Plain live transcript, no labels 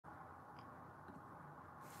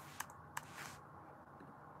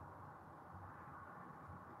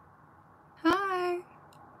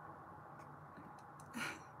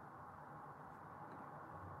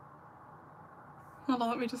Hold on,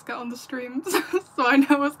 let me just get on the stream so I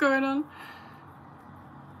know what's going on.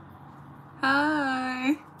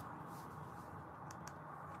 Hi.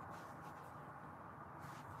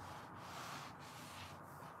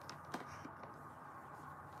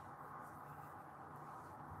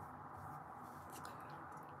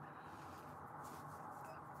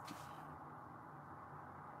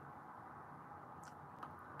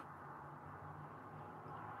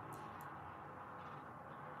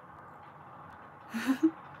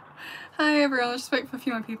 Hi everyone, I'll just wait for a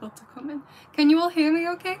few more people to come in. Can you all hear me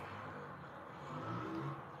okay?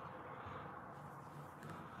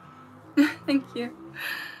 Thank you.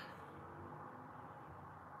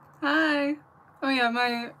 Hi. Oh yeah,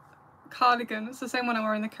 my cardigan, it's the same one I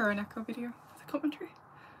wore in the Kuroneko video, the commentary.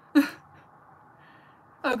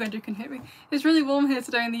 Oh good, you can hear me. It's really warm here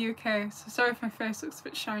today in the UK, so sorry if my face looks a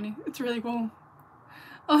bit shiny. It's really warm.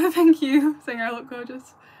 Oh, thank you, saying I look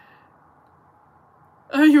gorgeous.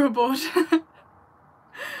 Oh, you were bored.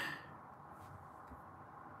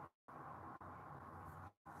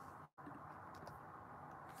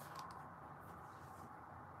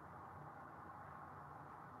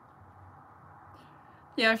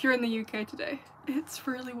 Yeah, if you're in the UK today, it's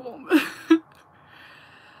really warm.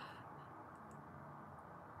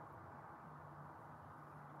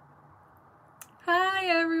 Hi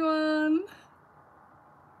everyone!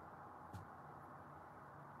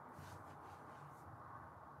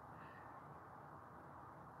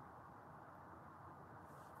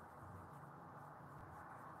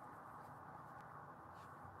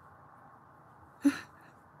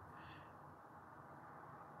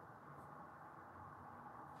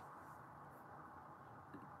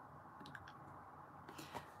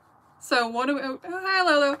 So what are we, oh, hi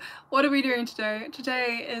Lolo, what are we doing today?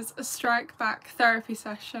 Today is a strike back therapy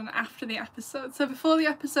session after the episode. So before the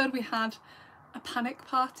episode we had a panic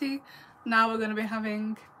party, now we're going to be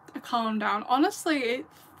having a calm down. Honestly, it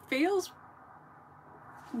feels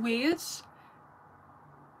weird.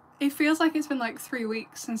 It feels like it's been like 3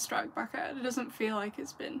 weeks since strike back aired. It doesn't feel like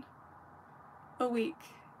it's been a week.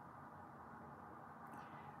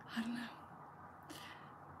 I don't know.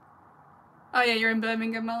 Oh yeah, you're in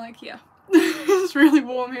Birmingham, Malik, yeah. It's really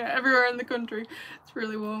warm here, everywhere in the country. It's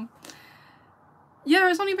really warm. Yeah,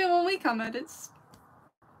 it's only been 1 week, Ahmed. It's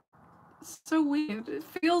so weird. It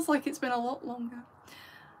feels like it's been a lot longer.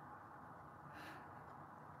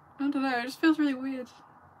 I don't know, it just feels really weird.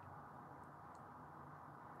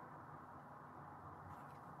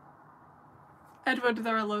 Edward,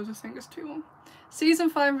 there are loads of things too. Season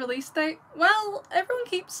 5 release date? Well, everyone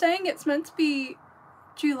keeps saying it's meant to be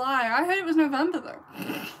July. I heard it was November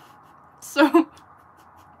though. So,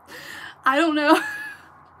 I don't know.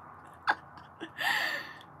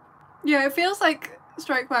 Yeah, it feels like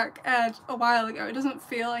Strike Back aired a while ago. It doesn't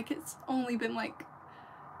feel like it's only been like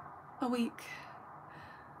a week.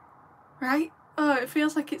 Right? Oh, it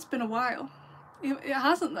feels like it's been a while. It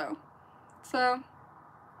hasn't though. So,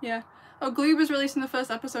 yeah. Oh, Gloob is releasing the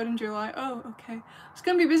first episode in July. Oh, okay. It's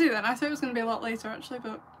gonna be busy then. I thought it was gonna be a lot later actually,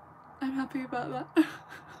 but I'm happy about that.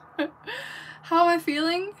 How am I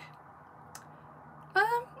feeling?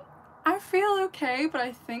 I feel okay, but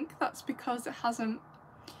I think that's because it hasn't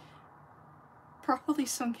properly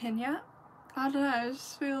sunk in yet. I don't know, it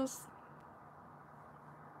just feels...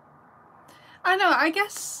 I know, I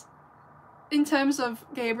guess in terms of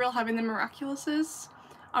Gabriel having the miraculouses,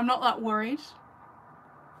 I'm not that worried.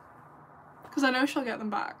 Because I know she'll get them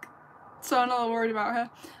back. So I'm not worried about her.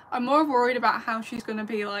 I'm more worried about how she's going to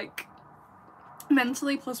be like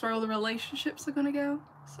mentally, plus where all the relationships are going to go.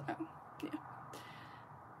 So, yeah.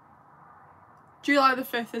 July the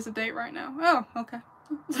 5th is a date right now. Oh, okay.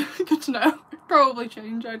 Good to know. Probably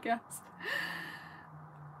change, I guess.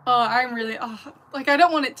 Oh, I'm really, like I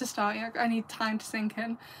don't want it to start yet. I need time to sink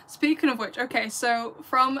in. Speaking of which, okay, so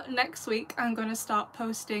from next week I'm going to start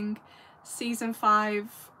posting season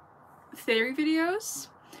 5 theory videos.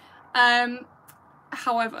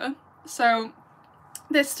 However, so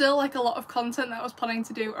there's still like a lot of content that I was planning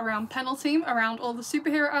to do around Penultime, around all the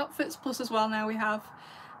superhero outfits, plus as well now we have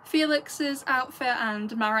Felix's outfit and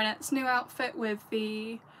Marinette's new outfit with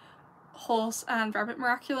the horse and rabbit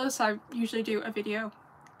miraculous. I usually do a video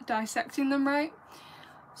dissecting them, right?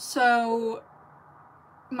 So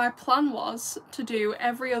my plan was to do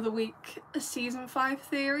every other week a season 5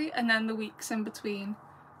 theory and then the weeks in between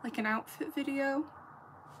like an outfit video.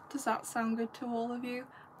 Does that sound good to all of you?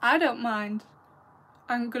 I don't mind.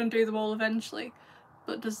 I'm gonna do them all eventually,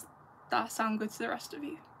 but does that sound good to the rest of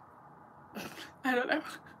you? I don't know.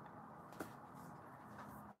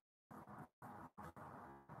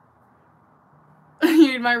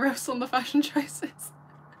 You need my roast on the fashion choices.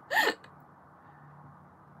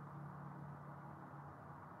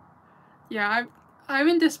 Yeah, I'm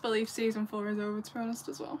in disbelief season 4 is over, to be honest,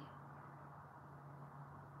 as well.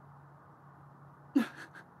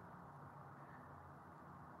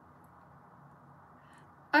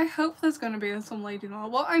 I hope there's going to be some Lady Noir.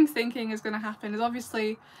 What I'm thinking is going to happen is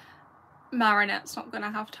obviously Marinette's not going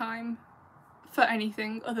to have time for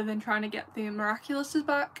anything other than trying to get the Miraculouses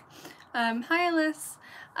back. Hi Alice.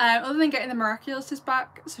 Other than getting the Miraculouses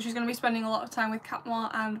back, so she's going to be spending a lot of time with Cat Noir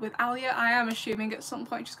and with Alia. I am assuming at some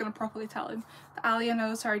point she's going to properly tell him that Alia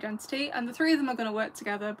knows her identity, and the three of them are going to work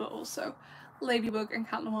together, but also Ladybug and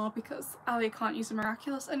Cat Noir, because Alia can't use a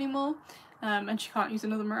Miraculous anymore, and she can't use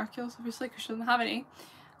another Miraculous obviously because she doesn't have any.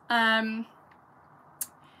 And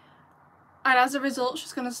as a result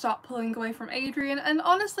she's going to start pulling away from Adrien, and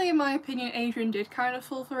honestly in my opinion Adrien did kind of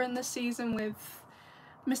fall for her in this season with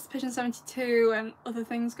Mr. Pigeon 72 and other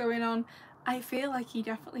things going on. I feel like he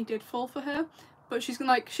definitely did fall for her, but she's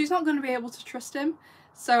not going to be able to trust him.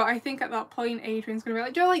 So I think at that point Adrien's going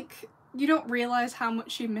to be like, you don't realise how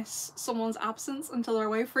much you miss someone's absence until they're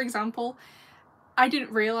away. For example, I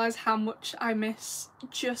didn't realise how much I miss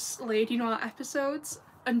just Lady Noir episodes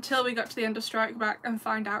until we got to the end of Strike Back and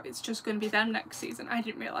find out it's just going to be them next season. I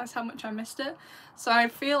didn't realise how much I missed it. So I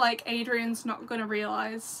feel like Adrien's not going to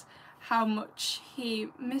realise how much he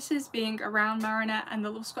misses being around Marinette, and the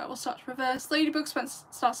love square will start to reverse. Ladybug starts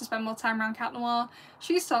to spend more time around Cat Noir.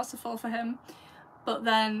 She starts to fall for him, but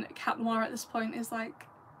then Cat Noir at this point is like,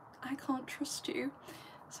 I can't trust you.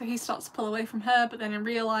 So he starts to pull away from her, but then in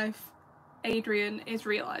real life Adrien is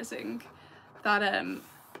realising that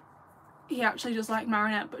he actually does like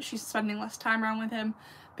Marinette, but she's spending less time around with him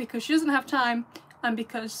because she doesn't have time and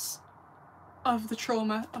because of the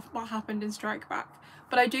trauma of what happened in Strike Back.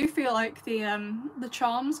 But I do feel like the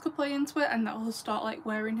charms could play into it, and that he'll start like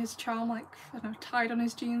wearing his charm like, I don't know, tied on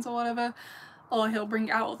his jeans or whatever, or he'll bring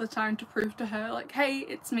it out all the time to prove to her like, hey,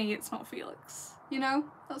 it's me, it's not Felix, you know?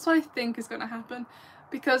 That's what I think is going to happen,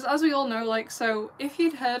 because as we all know, like, so if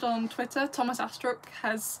you'd heard on Twitter, Thomas Astruc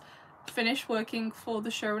has finished working for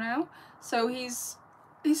the show now, so he's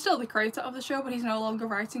still the creator of the show, but he's no longer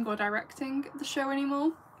writing or directing the show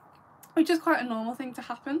anymore, which is quite a normal thing to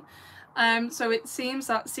happen. So it seems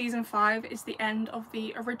that season 5 is the end of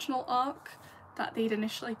the original arc that they'd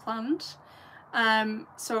initially planned.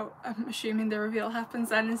 So I'm assuming the reveal happens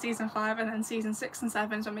then in season 5, and then season 6 and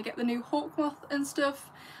 7 is when we get the new Hawkmoth and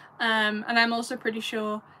stuff. And I'm also pretty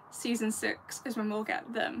sure season 6 is when we'll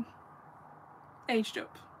get them aged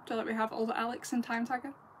up, so that we have older Alex and Time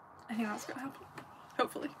Tiger. I think that's gonna happen.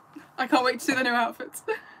 Hopefully. I can't wait to see the new outfits.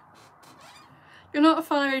 You're not a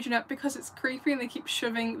fan of Adrienne because it's creepy and they keep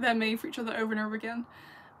shoving their made for each other over and over again.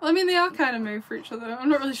 Well, I mean, they are kind of made for each other. I'm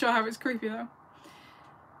not really sure how it's creepy though.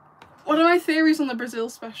 What are my theories on the Brazil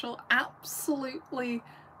special? Absolutely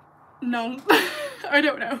none. I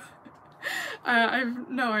don't know. I have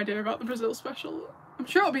no idea about the Brazil special. I'm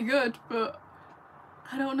sure it'll be good, but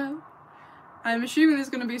I don't know. I'm assuming there's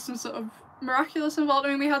going to be some sort of miraculous involved. I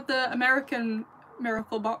mean, we had the American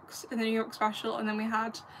Miracle box in the New York special, and then we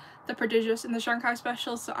had the Prodigious in the Shanghai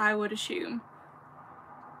special, so I would assume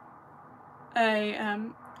a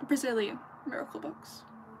Brazilian Miracle box,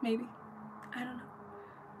 maybe. I don't know.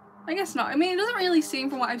 I guess not. I mean, it doesn't really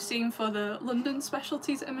seem, from what I've seen for the London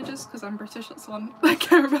specialties images, because I'm British, that's the one I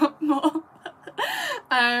care about more.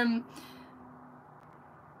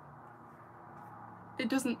 It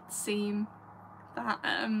doesn't seem that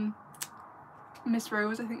Miss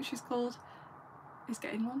Rose, I think she's called, is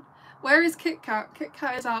getting one. Where is Kit Kat? Kit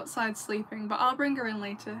Kat is outside sleeping, but I'll bring her in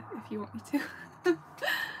later if you want me to.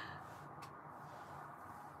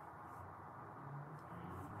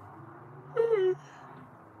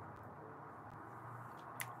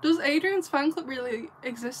 Does Adrien's fan club really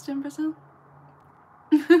exist in Brazil?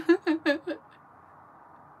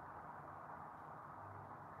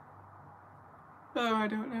 Oh, I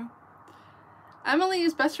don't know. Emily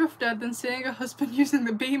is better off dead than seeing her husband using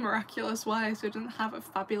the Bee Miraculous wires who doesn't have a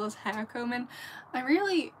fabulous hair comb in. I'm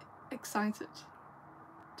really excited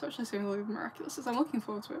to actually see the Miraculouses. I'm looking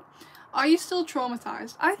forward to it. Are you still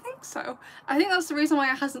traumatised? I think so. I think that's the reason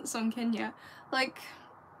why it hasn't sunk in yet. Like,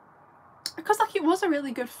 because like it was a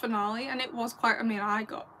really good finale, and it was quite, I mean, I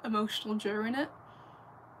got emotional during it.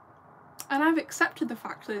 And I've accepted the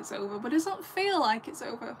fact that it's over, but it doesn't feel like it's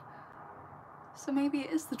over. So maybe it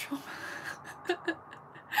is the trauma.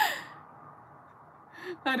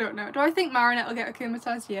 I don't know. Do I think Marinette will get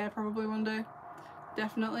akumatized? Yeah, probably one day.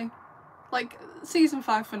 Definitely. Like, season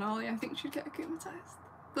 5 finale, I think she'd get akumatized.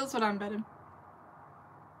 That's what I'm betting.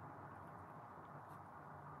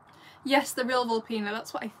 Yes, the real Volpina,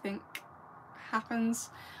 that's what I think happens.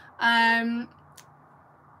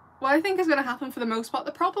 what I think is going to happen for the most part,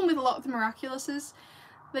 the problem with a lot of the Miraculous is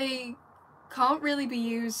they can't really be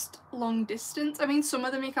used long distance. I mean, some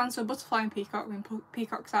of them you can, so Butterfly and Peacock, I mean,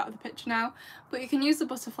 Peacock's out of the picture now, but you can use the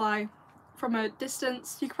Butterfly from a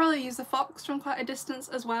distance. You could probably use the Fox from quite a distance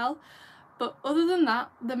as well. But other than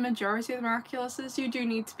that, the majority of the Miraculouses, you do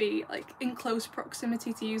need to be like in close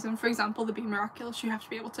proximity to use them. For example, the Bee Miraculous, you have to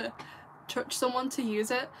be able to touch someone to use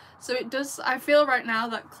it. So it does, I feel right now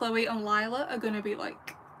that Chloe and Lila are going to be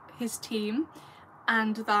like his team,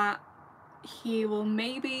 and that he will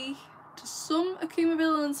maybe, to some Akuma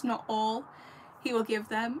villains, not all, he will give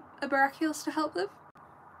them a Miraculous to help them,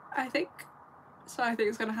 I think. So I think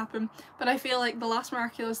it's going to happen. But I feel like the last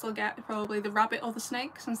Miraculous they'll get is probably the Rabbit or the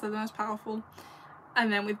Snake, since they're the most powerful.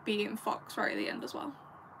 And then with Bee and Fox right at the end as well.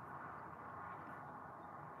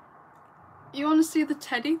 You want to see the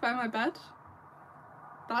teddy by my bed?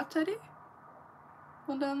 That teddy?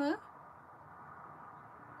 One down there?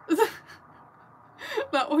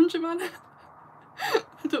 That one, Jemana?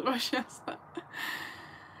 I don't know why she asked that.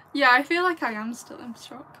 Yeah, I feel like I am still in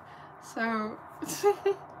shock. So...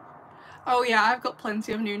 Oh yeah, I've got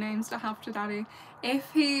plenty of new names to have to Daddy.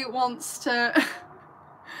 If he wants to...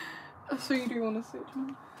 So you do want to see it?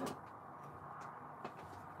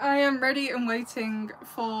 I am ready and waiting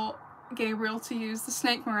for Gabriel to use the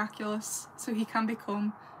Snake Miraculous so he can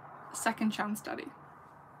become a second chance Daddy.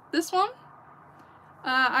 This one?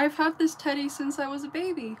 I've had this teddy since I was a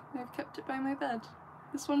baby. I've kept it by my bed.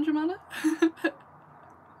 This one, Jemana?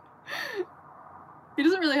 He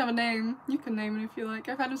doesn't really have a name. You can name him if you like.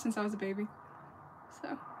 I've had him since I was a baby.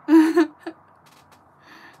 So.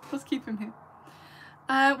 Let's keep him here.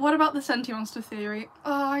 What about the Sentimonster theory?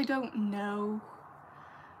 Oh, I don't know.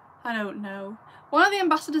 I don't know. One of the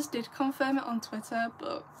ambassadors did confirm it on Twitter,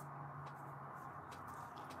 but...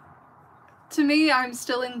 to me, I'm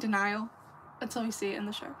still in denial until we see it in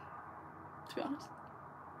the show, to be honest.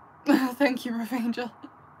 Thank you, Rough Angel.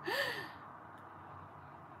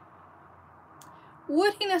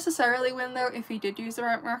 Would he necessarily win though if he did use the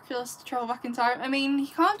right Miraculous to travel back in time? I mean, he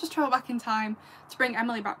can't just travel back in time to bring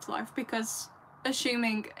Emily back to life, because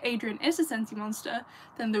assuming Adrien is a Sentimonster,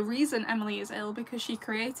 then the reason Emily is ill because she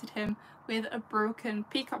created him with a broken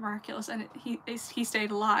Peacock Miraculous and he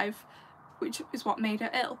stayed alive, which is what made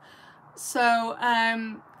her ill. So,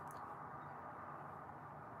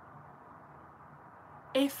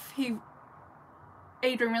 if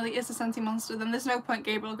Adrien really is a Sentimonster, then there's no point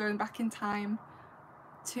Gabriel going back in time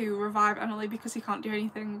to revive Emily, because he can't do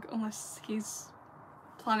anything unless he's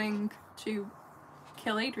planning to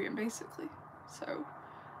kill Adrien, basically. So,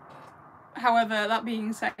 however, that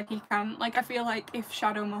being said, he can, like, I feel like if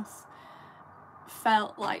Shadowmoth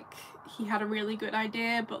felt like he had a really good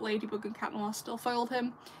idea but Ladybug and Cat Noir still foiled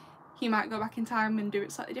him, he might go back in time and do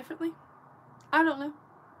it slightly differently. I don't know.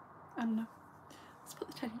 I don't know. Let's put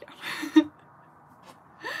the teddy down.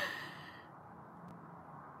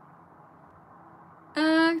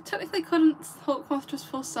 Technically couldn't Hawkmoth just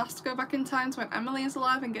force Sass to go back in time to when Emily is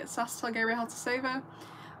alive and get Sass to tell Gabriel how to save her?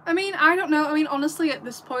 I mean, I don't know. I mean, honestly, at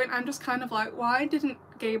this point, I'm just kind of like, why didn't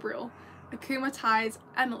Gabriel Akumatize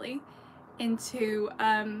Emily into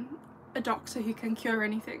a doctor who can cure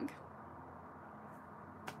anything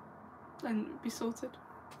and be sorted?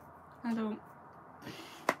 I don't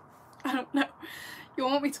know. You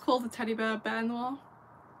want me to call the teddy bear Bear Noir?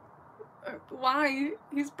 Why?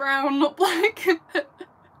 He's brown, not black.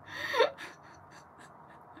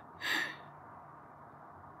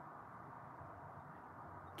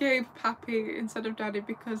 Gabe Pappy instead of Daddy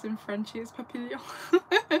because in French he is Papillon.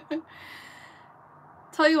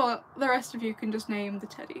 Tell you what, the rest of you can just name the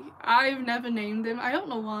teddy. I've never named him. I don't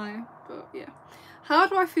know why, but yeah. How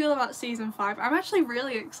do I feel about season 5? I'm actually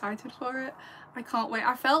really excited for it. I can't wait.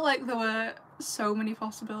 I felt like there were so many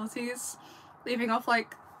possibilities, leaving off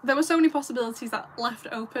like there were so many possibilities that left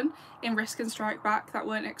open in Risk and Strike Back that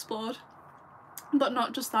weren't explored. But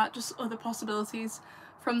not just that, just other possibilities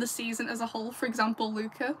from the season as a whole. For example,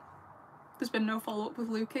 Luca. There's been no follow-up with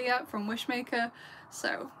Luca yet from Wishmaker,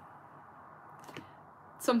 so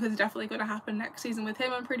something's definitely going to happen next season with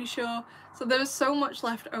him, I'm pretty sure. So there's so much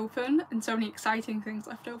left open and so many exciting things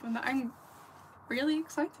left open that I'm really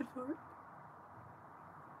excited for it.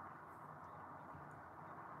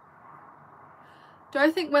 Do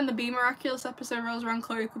I think when the Bee Miraculous episode rolls around,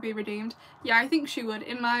 Chloe could be redeemed? Yeah, I think she would.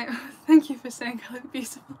 In my... Thank you for saying I look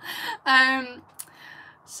beautiful.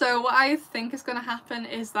 So what I think is going to happen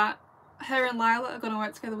is that her and Lila are going to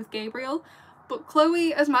work together with Gabriel, But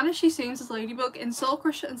Chloe, as mad as she seems as Ladybug, in Soul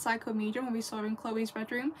Crusher and Psycho Medium, when we saw her in Chloe's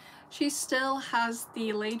bedroom, she still has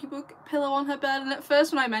the Ladybug pillow on her bed. And at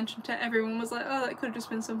first when I mentioned it, everyone was like, oh, that could have just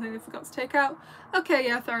been something they forgot to take out. Okay,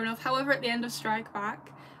 yeah, fair enough. However, at the end of Strike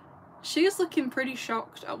Back, she is looking pretty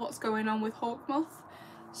shocked at what's going on with Hawkmoth.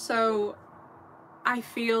 So I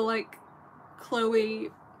feel like Chloe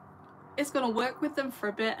is going to work with them for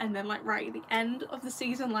a bit, and then like right at the end of the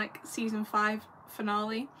season, like season 5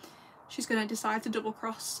 finale, she's going to decide to double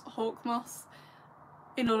cross Hawkmoth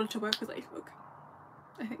in order to work with Ladybug.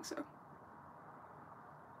 I think so.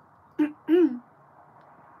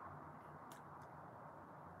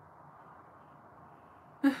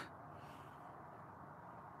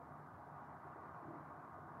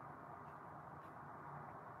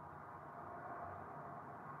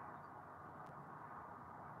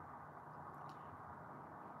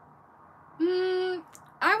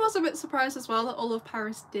 I was a bit surprised as well that all of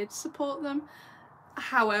Paris did support them.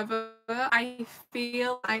 However, I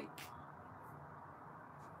feel like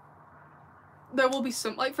there will be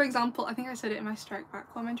some, like for example, I think I said it in my Strike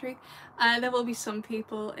Back commentary, there will be some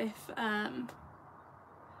people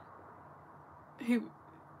who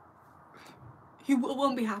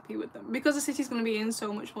won't be happy with them because the city's going to be in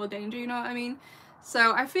so much more danger, you know what I mean?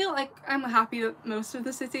 So I feel like I'm happy that most of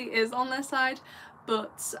the city is on their side,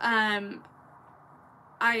 but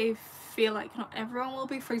I feel like not everyone will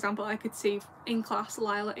be. For example, I could see in class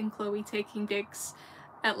Lila and Chloe taking digs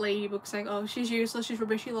at Ladybug, saying, oh, she's useless, she's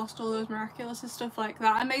rubbish, she lost all those miraculous and stuff like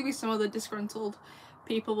that. And maybe some other disgruntled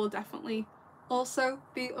people will definitely also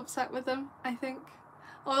be upset with them, I think.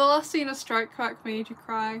 Oh, the last scene of Strike Back made you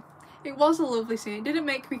cry. It was a lovely scene. It didn't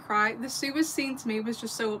make me cry. The sewers scene to me was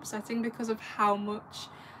just so upsetting because of how much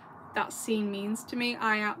that scene means to me.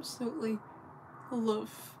 I absolutely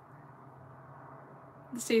love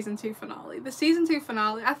the season 2 finale. The season 2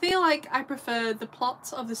 finale, I feel like I prefer the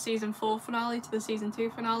plot of the season 4 finale to the season 2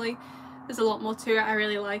 finale. There's a lot more to it. I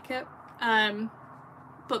really like it.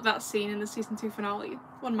 But that scene in the season 2 finale,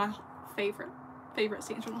 one of my favorite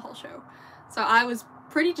scenes from the whole show. So I was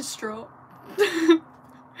pretty distraught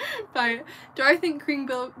by it. Do I think Queen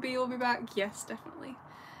Bee will be back? Yes, definitely.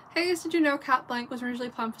 Hey, did you know Cat Blank was originally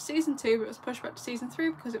planned for season 2 but was pushed back to season 3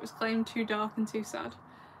 because it was claimed too dark and too sad?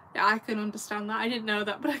 Yeah, I can understand that. I didn't know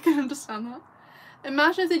that, but I can understand that.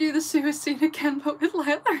 Imagine if they do the sewer scene again but with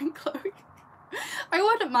Lila and Chloe. I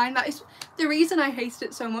wouldn't mind that. It's, the reason I hated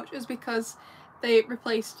it so much is because they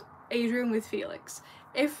replaced Adrien with Felix.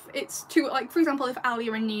 If it's too, like for example, if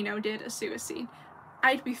Alia and Nino did a sewer scene,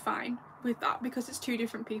 I'd be fine with that because it's two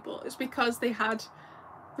different people. It's because they had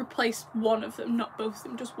replaced one of them, not both of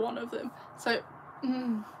them, just one of them. So,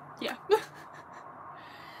 yeah.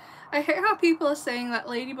 I hate how people are saying that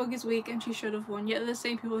Ladybug is weak and she should have won, yet they're the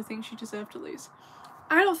same people who think she deserved to lose.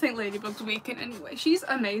 I don't think Ladybug's weak in any way. She's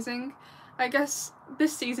amazing. I guess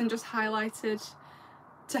this season just highlighted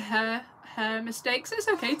to her mistakes. It's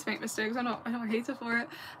okay to make mistakes, I don't hate her for it.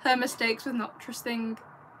 Her mistakes with not trusting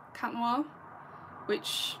Cat Noir,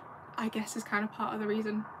 which I guess is kind of part of the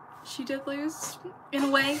reason she did lose, in a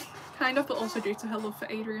way, kind of, but also due to her love for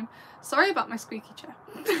Adrien. Sorry about my squeaky chair.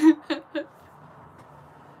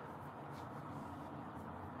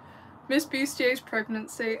 Miss Boustier's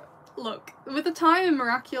pregnancy. Look, with the time in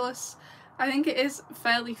Miraculous, I think it is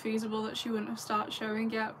fairly feasible that she wouldn't have started showing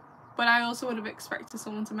yet, but I also would have expected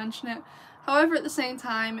someone to mention it. However, at the same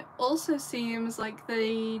time, it also seems like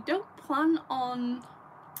they don't plan on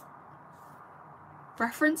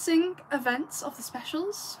referencing events of the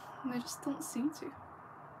specials. They just don't seem to.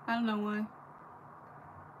 I don't know why.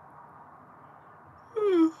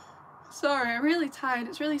 Sorry, I'm really tired.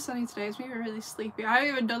 It's really sunny today. It's made me really sleepy. I haven't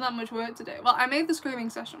even done that much work today. Well, I made the screaming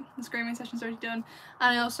session. The screaming session's already done.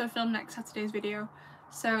 And I also filmed next Saturday's video.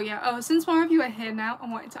 So yeah. Oh, since more of you are here now,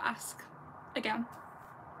 I wanted to ask again.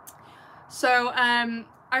 So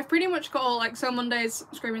I've pretty much got all, like, so Monday's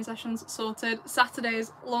screaming sessions sorted.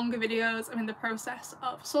 Saturday's longer videos, I'm in the process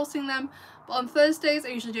of sorting them. But on Thursdays I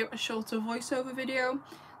usually do a shorter voiceover video.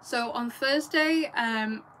 So on Thursday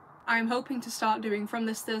I'm hoping to start doing, from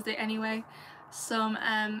this Thursday anyway, some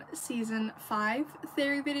season 5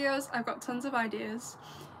 theory videos. I've got tons of ideas.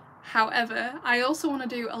 However, I also want to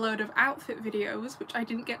do a load of outfit videos, which I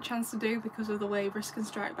didn't get a chance to do because of the way Risk and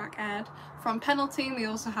Strike Back aired. From Penalty, we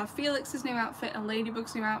also have Felix's new outfit and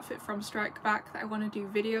Ladybug's new outfit from Strike Back that I want to do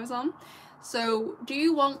videos on. So do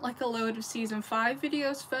you want like a load of season 5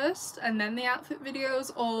 videos first and then the outfit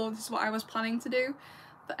videos, or this is what I was planning to do,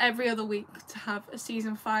 for every other week to have a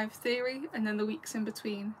season 5 theory and then the weeks in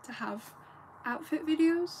between to have outfit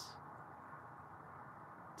videos?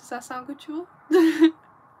 Does that sound good to you all?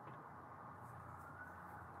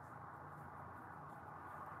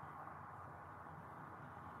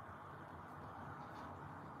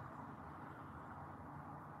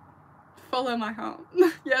 Follow my heart.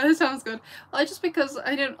 Yeah, that sounds good. Well, just because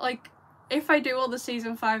I don't like, if I do all the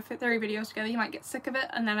season 5 Fit Theory videos together, you might get sick of it,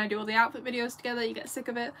 and then I do all the outfit videos together, you get sick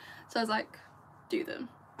of it. So I was like, do them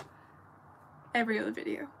every other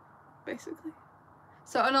video, basically.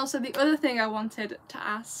 So, and also the other thing I wanted to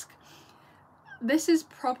ask, this is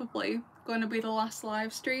probably going to be the last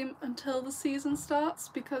live stream until the season starts,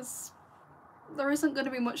 because there isn't going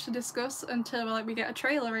to be much to discuss until like we get a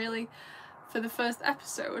trailer really for the first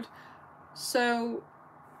episode. So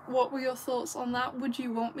what were your thoughts on that? Would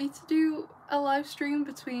you want me to do a live stream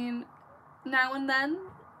between now and then,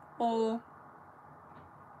 or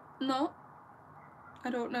not? I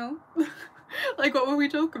don't know. Like, what will we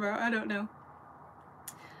talk about? I don't know.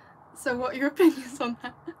 So what are your opinions on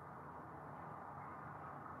that?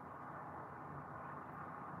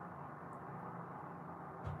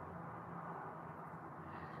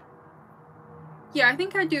 Yeah, I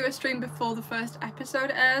think I'd do a stream before the first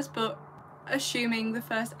episode airs, but assuming the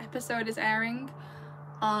first episode is airing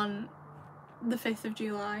on the 5th of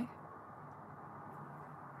July.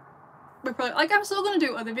 We're probably, like, I'm still gonna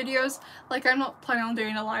do other videos, like I'm not planning on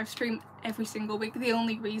doing a live stream every single week. The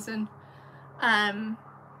only reason there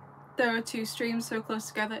are 2 streams so close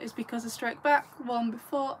together is because of Strike Back, one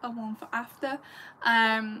before and one for after.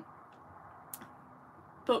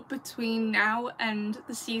 But between now and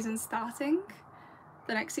the season starting,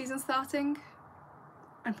 the next season starting,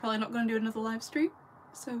 I'm probably not going to do another live stream.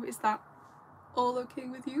 So is that all okay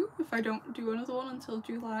with you if I don't do another one until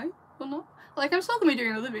July or not? Like, I'm still going to be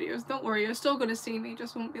doing other videos, don't worry, you're still going to see me,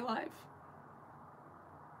 just won't be live.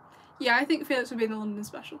 Yeah, I think Felix would be in the London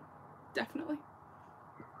special, definitely.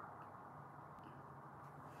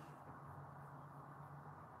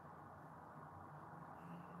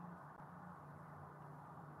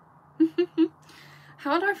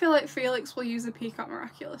 How do I feel like Felix will use the Peacock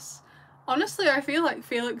Miraculous? Honestly, I feel like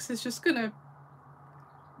Felix is just gonna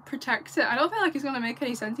protect it. I don't feel like he's gonna make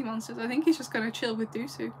any Senti monsters. I think he's just gonna chill with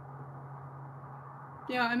Dusu.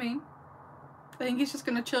 You know what I mean? I think he's just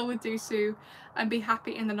gonna chill with Dusu and be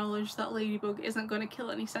happy in the knowledge that Ladybug isn't gonna kill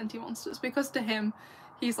any Senti monsters, because to him,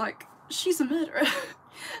 he's like, she's a murderer.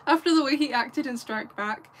 After the way he acted in Strike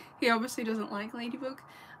Back, he obviously doesn't like Ladybug.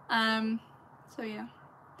 So yeah.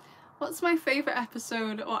 What's my favourite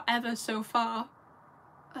episode or ever so far?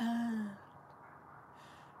 I'm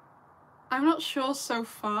not sure so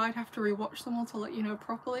far, I'd have to rewatch them all to let you know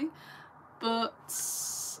properly, but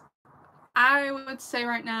I would say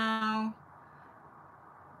right now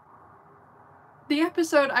the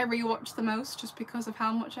episode I rewatched the most, just because of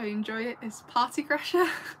how much I enjoy it, is Party Crasher.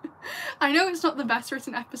 I know it's not the best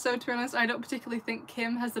written episode, to be honest. I don't particularly think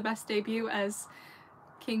Kim has the best debut as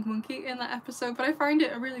King Monkey in that episode, but I find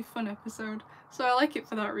it a really fun episode, so I like it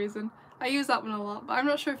for that reason. I use that one a lot, but I'm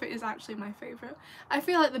not sure if it is actually my favourite. I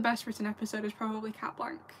feel like the best written episode is probably Cat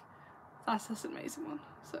Blanc. That's just an amazing one,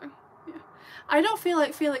 so yeah. I don't feel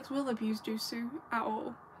like Felix will abuse Dusu at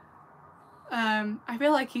all. I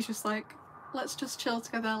feel like he's just like, let's just chill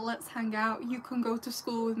together, let's hang out, you can go to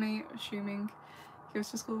school with me, assuming he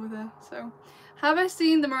goes to school with her. So, have I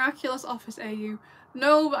seen The Miraculous Office AU?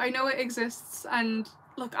 No, but I know it exists, and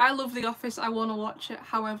look, I love The Office, I want to watch it,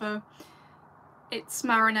 however, it's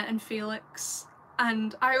Marinette and Felix,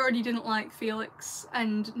 and I already didn't like Felix,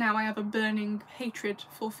 and now I have a burning hatred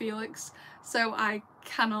for Felix, so I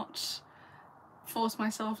cannot force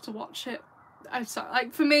myself to watch it. I'm sorry,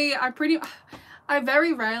 like, for me, I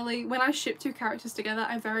very rarely, when I ship 2 characters together,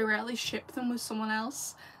 I very rarely ship them with someone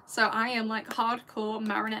else, so I am like hardcore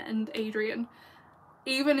Marinette and Adrien.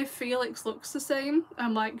 Even if Felix looks the same,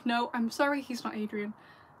 I'm like, no, I'm sorry, he's not Adrien.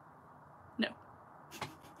 No.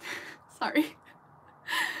 Sorry.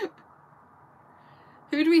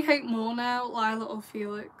 Who do we hate more now, Lila or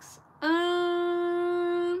Felix?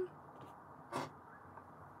 I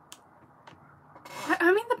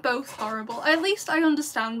mean, they're both horrible. At least I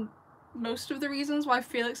understand most of the reasons why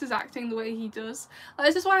Felix is acting the way he does.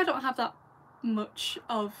 This is why I don't have that much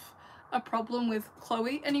of a problem with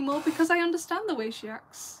Chloe anymore, because I understand the way she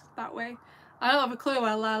acts that way. I don't have a clue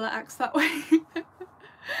why Lila acts that way.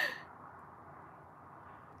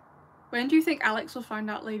 When do you think Alex will find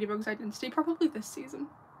out Ladybug's identity? Probably this season.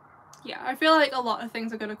 Yeah, I feel like a lot of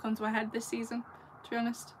things are going to come to a head this season, to be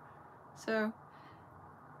honest. So...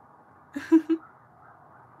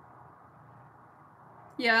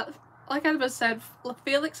 yeah, like Edward said,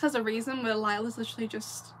 Felix has a reason where Lila's literally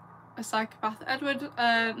just a psychopath. Edward,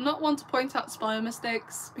 not one to point out spelling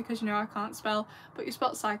mistakes, because you know I can't spell, but you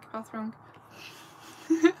spelled psychopath wrong.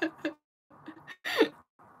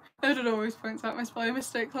 Edward always points out my spelling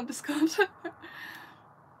mistakes on Discord.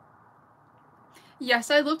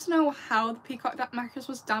 Yes, I'd love to know how the peacock mattress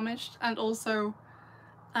was damaged, and also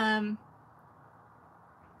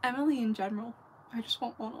Emily in general. I just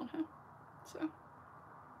want one on her. So,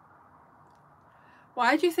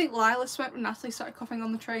 why do you think Lila smoked when Natalie started coughing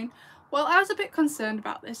on the train? Well, I was a bit concerned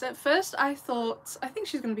about this. At first I thought, I think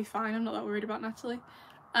she's going to be fine, I'm not that worried about Natalie.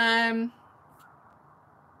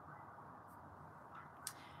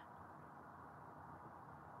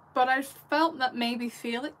 But I felt that maybe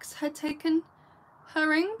Felix had taken her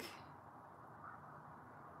ring.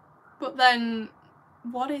 But then,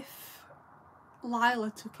 what if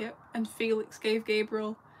Lila took it and Felix gave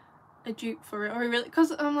Gabriel a dupe for it? Or he really,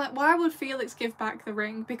 because I'm like, why would Felix give back the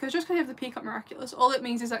ring? Because just because you have the Peacock Miraculous, all it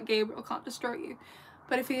means is that Gabriel can't destroy you.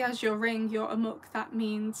 But if he has your ring, your Amok, that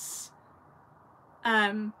means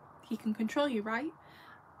he can control you, right?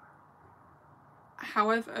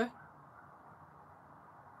 However,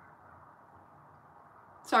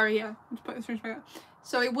 sorry, yeah, I'm just putting this through my.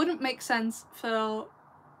 So it wouldn't make sense for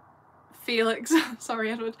Felix, sorry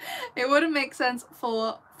Edward, it wouldn't make sense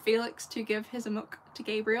for Felix to give his Amok to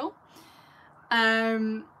Gabriel.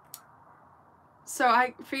 So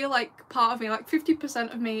I feel like part of me, like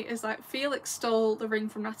 50% of me is like, Felix stole the ring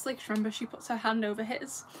from Natalie, because remember she puts her hand over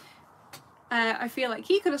his. I feel like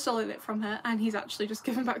he could have stolen it from her and he's actually just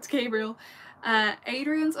given back to Gabriel.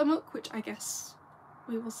 Adrian's Amok, which I guess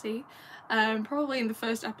we will see, probably in the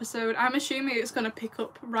first episode. I'm assuming it's going to pick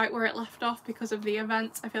up right where it left off because of the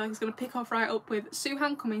events. I feel like it's going to pick off right up with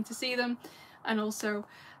Suhan coming to see them, and also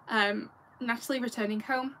Natalie returning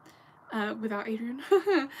home without Adrian.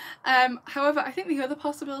 However, I think the other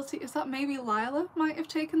possibility is that maybe Lila might have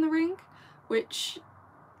taken the ring, which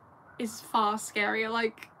is far scarier.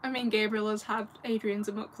 Like, I mean, Gabriel has had Adrian's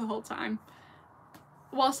Amok the whole time.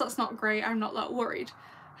 Whilst that's not great, I'm not that worried.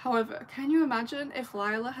 However, can you imagine if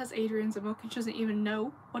Lila has Adrian's Amok and she doesn't even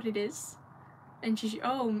know what it is? And she's,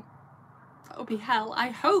 oh, that would be hell. I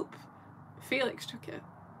hope Felix took it.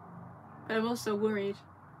 But I'm also worried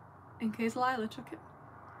in case Lila took it.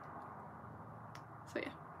 So yeah.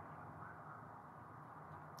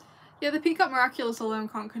 Yeah, the Peacock Miraculous alone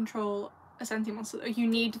can't control a sentient monster. You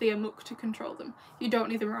need the Amok to control them. You don't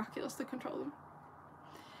need the Miraculous to control them.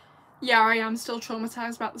 Yeah, I am still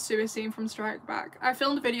traumatised about the sewer scene from Strike Back. I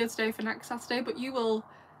filmed a video today for next Saturday, but you will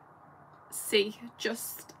see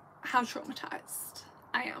just how traumatised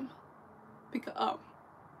I am. Because, oh.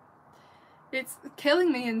 It's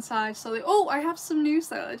killing me inside slowly. Oh, I have some news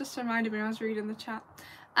though. It just reminded me when I was reading the chat.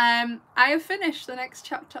 I have finished the next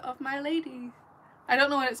chapter of My Lady. I don't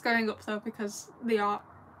know when it's going up though because the art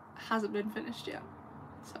hasn't been finished yet.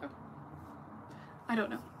 So, I don't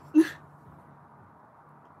know.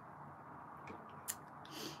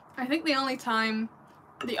 I think the only time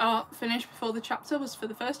the art finished before the chapter was for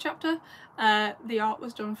the first chapter. The art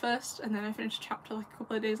was done first and then I finished the chapter like a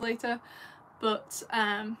couple of days later. But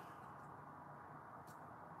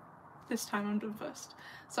this time I'm done first.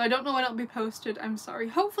 So I don't know when it'll be posted, I'm sorry.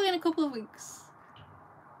 Hopefully in a couple of weeks.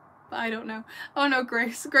 But I don't know. Oh no,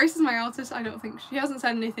 Grace. Grace is my artist. I don't think she hasn't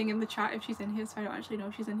said anything in the chat if she's in here, so I don't actually know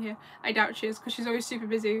if she's in here. I doubt she is because she's always super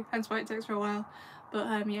busy, hence why it takes her a while.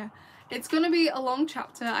 But yeah. It's gonna be a long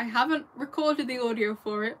chapter. I haven't recorded the audio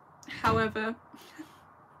for it. However,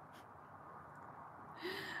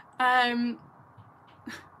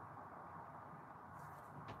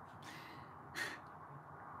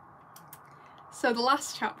 so the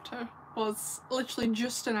last chapter was literally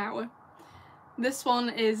just an hour. This one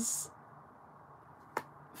is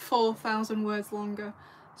 4,000 words longer,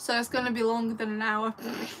 so it's going to be longer than an hour.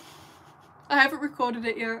 I haven't recorded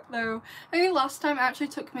it yet though. I think last time it actually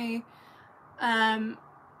took me an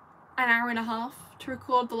hour and a half to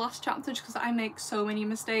record the last chapter just because I make so many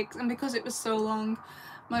mistakes, and because it was so long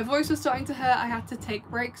my voice was starting to hurt. I had to take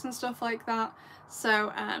breaks and stuff like that,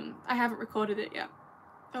 so I haven't recorded it yet.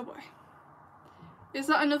 Oh boy. Is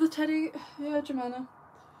that another teddy? Yeah, Jemana.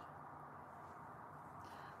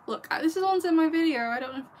 Look, this is one's in my video. I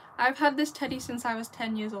don't know. I've had this teddy since I was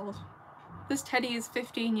 10 years old. This teddy is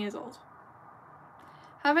 15 years old.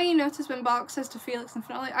 Haven't you noticed when Bark says to Felix in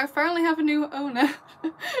finale, I finally have a new owner?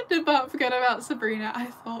 Did Bark forget about Sabrina? I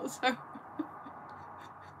thought so.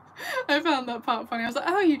 I found that part funny. I was like,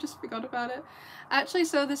 oh, you just forgot about it. Actually,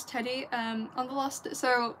 so this teddy, on the last,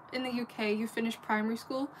 so in the UK you finish primary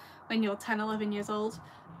school when you're 10, 11 years old.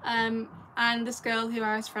 And this girl who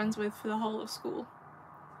I was friends with for the whole of school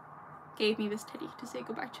gave me this teddy to say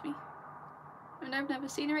goodbye to me. And I've never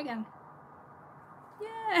seen her again.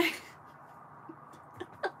 Yay!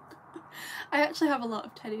 I actually have a lot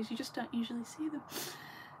of teddies, you just don't usually see them.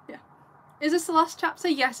 Yeah. Is this the last chapter?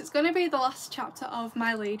 Yes, it's going to be the last chapter of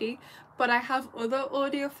My Lady, but I have other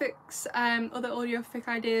audio fic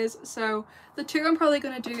ideas. So the two I'm probably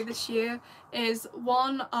going to do this year is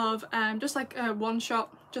one of just like a one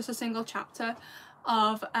shot, just a single chapter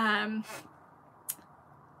of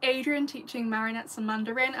Adrian teaching Marinette some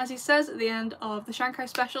Mandarin. As he says at the end of the Shankai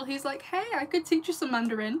special, he's like, hey, I could teach you some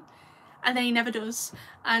Mandarin, and then he never does.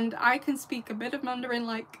 And I can speak a bit of Mandarin,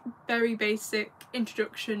 like very basic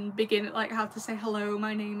introduction, begin like how to say hello,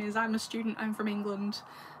 my name is, I'm a student, I'm from England,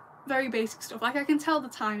 very basic stuff. Like I can tell the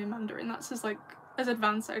time in Mandarin, that's as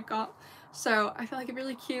advanced I got. So I feel like it's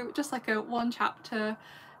really cute, just like a one chapter,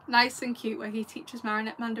 nice and cute, where he teaches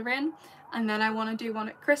Marinette Mandarin. And then I want to do one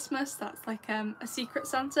at Christmas that's like a Secret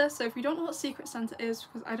Santa. So if you don't know what Secret Santa is,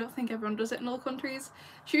 because I don't think everyone does it in all countries,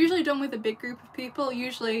 it's usually done with a big group of people,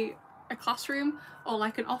 usually a classroom or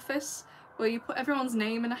like an office, where you put everyone's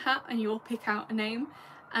name in a hat and you all pick out a name,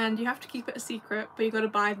 and you have to keep it a secret, but you got to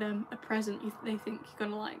buy them a present they think you're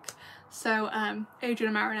gonna like. So Adrian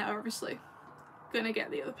and Marinette are obviously gonna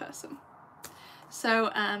get the other person. So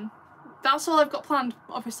that's all I've got planned.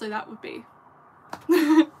 Obviously that would be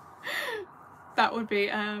at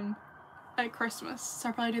Christmas, so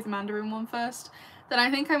I'll probably do the Mandarin one first. Then I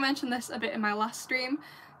think I mentioned this a bit in my last stream,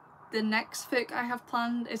 the next fic I have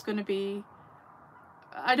planned is going to be,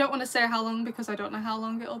 I don't want to say how long because I don't know how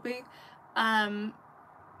long it'll be.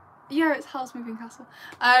 Yeah, it's Howl's Moving Castle.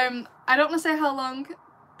 I don't want to say how long,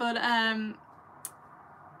 but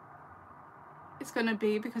it's going to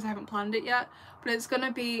be, because I haven't planned it yet, but it's going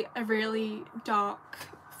to be a really dark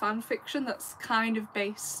fan fiction that's kind of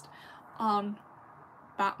based on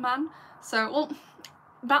Batman. So, well,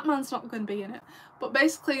 Batman's not going to be in it, but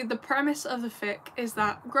basically the premise of the fic is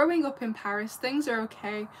that growing up in Paris, things are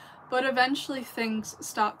okay, but eventually things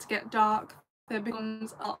start to get dark. There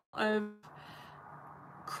becomes a lot of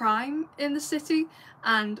crime in the city,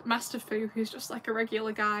 and Master Fu, who's just like a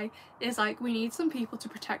regular guy, is like, we need some people to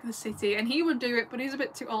protect the city, and he would do it, but he's a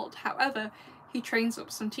bit too old. However, he trains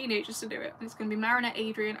up some teenagers to do it, and it's going to be Marinette,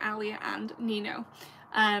 Adrian, Alia and Nino.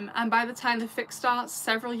 And by the time the fic starts,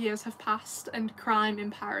 several years have passed and crime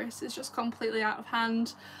in Paris is just completely out of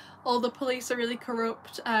hand. All the police are really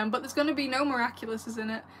corrupt, but there's going to be no miraculouses in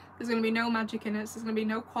it. There's going to be no magic in it. So there's going to be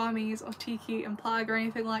no Kwamis or Tiki and Plague or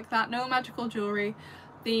anything like that. No magical jewellery.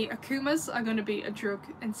 The Akumas are going to be a drug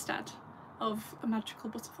instead of a magical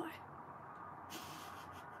butterfly.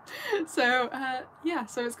 So yeah,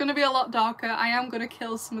 so it's going to be a lot darker. I am going to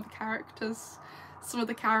kill some of the characters. Some of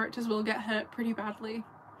the characters will get hurt pretty badly.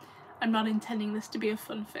 I'm not intending this to be a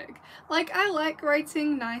fun fic. Like, I like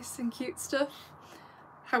writing nice and cute stuff.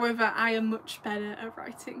 However, I am much better at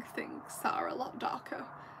writing things that are a lot darker.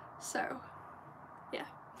 So, yeah.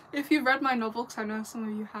 If you've read my novel, because I know some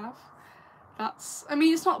of you have, that's, I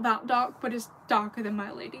mean, it's not that dark, but it's darker than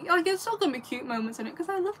My Lady. Like, there's still gonna be cute moments in it, because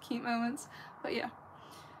I love cute moments. But yeah.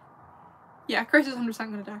 Yeah, Chris is 100%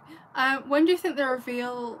 gonna die. When do you think the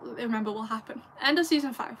reveal, remember, will happen? End of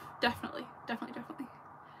season 5. Definitely. Definitely, definitely.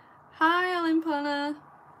 Hi, Alimpana.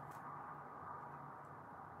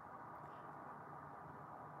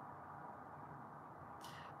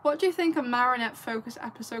 What do you think a Marinette focus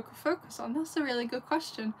episode could focus on? That's a really good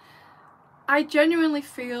question. I genuinely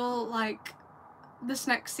feel like this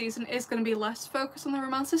next season is going to be less focused on the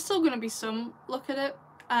romance. There's still going to be some look at it,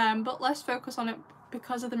 but less focus on it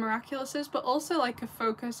because of the miraculouses, but also like a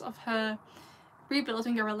focus of her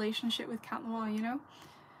rebuilding a relationship with Cat Noir, you know?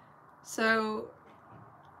 So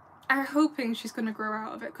I'm hoping she's going to grow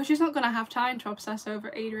out of it, because she's not going to have time to obsess over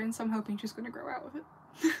Adrian, so I'm hoping she's going to grow out of it.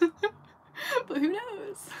 But who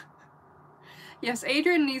knows? Yes,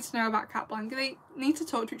 Adrian needs to know about Cat Blanc. They need to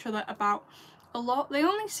talk to each other about a lot. The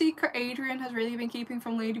only secret Adrian has really been keeping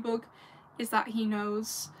from Ladybug is that he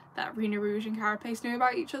knows that Rena Rouge and Carapace knew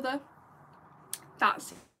about each other. That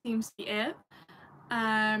seems to be it.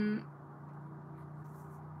 But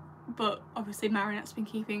obviously Marinette's been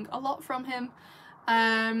keeping a lot from him.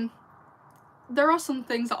 There are some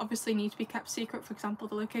things that obviously need to be kept secret. For example,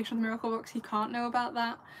 the location of the Miracle Box, he can't know about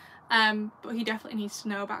that. But he definitely needs to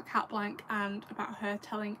know about Cat Blanc and about her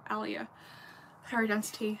telling Alia her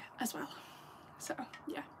identity as well. So,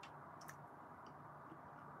 yeah.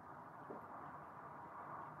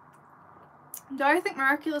 Do I think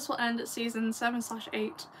Miraculous will end at season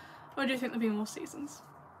 7/8, or do you think there'll be more seasons?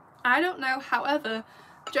 I don't know. However,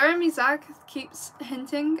 Jeremy Zag keeps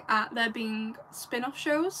hinting at there being spin-off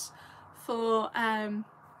shows for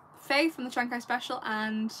Faye from the Shankai special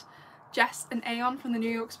and Jess and Aeon from the New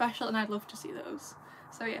York special, and I'd love to see those.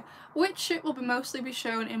 So yeah. Which ship will mostly be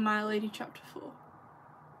shown in My Lady Chapter 4?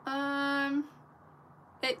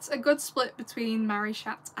 It's a good split between Marie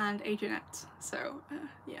Chat and Adrianette, so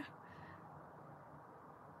yeah.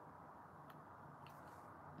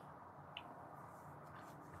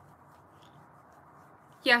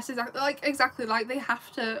 Yes, exactly, like they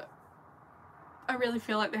have to, I really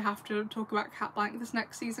feel like they have to talk about Cat Blanc this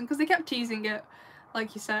next season because they kept teasing it,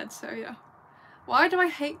 like you said, so yeah. Why do I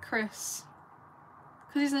hate Chris?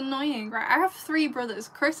 Because he's annoying, right? I have 3 brothers.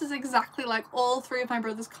 Chris is exactly like all 3 of my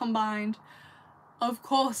brothers combined. Of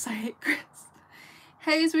course I hate Chris.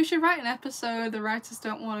 Hayes, we should write an episode the writers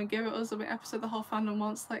don't want to give it us, an episode the whole fandom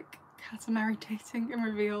wants, like Katamari dating and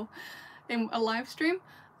reveal in a live stream.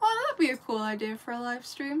 Oh, that'd be a cool idea for a live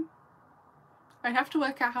stream. I'd have to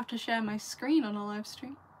work out how to share my screen on a live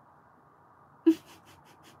stream.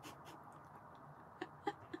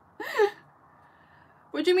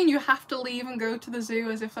 What do you mean you have to leave and go to the zoo,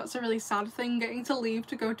 as if that's a really sad thing? Getting to leave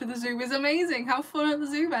to go to the zoo is amazing. Have fun at the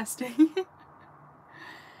zoo, bestie.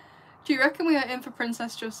 Do you reckon we are in for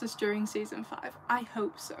Princess Justice during season 5? I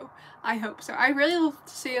hope so. I hope so. I really love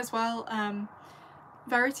to see as well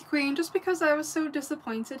Verity Queen, just because I was so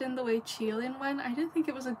disappointed in the way Cheelin went. I didn't think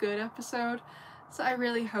it was a good episode, so I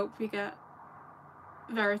really hope we get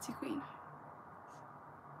Verity Queen.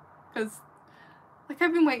 Because, like,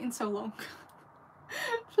 I've been waiting so long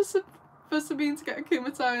for Sabine to get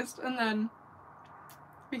akumatized, and then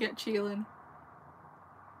we get Cheelin.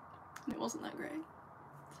 And it wasn't that great.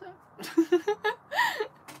 So.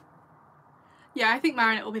 Yeah, I think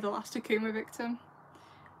Marinette will be the last Akuma victim.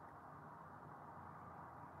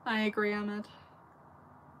 I agree, Ahmed.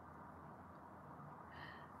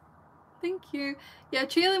 Thank you. Yeah,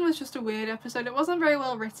 Cheelin was just a weird episode. It wasn't very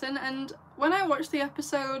well written, and when I watched the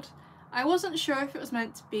episode, I wasn't sure if it was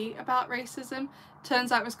meant to be about racism.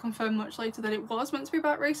 Turns out it was confirmed much later that it was meant to be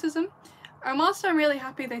about racism. And whilst I'm really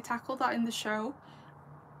happy they tackled that in the show,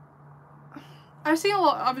 I've seen a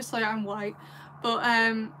lot, obviously I'm white, but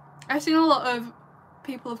I've seen a lot of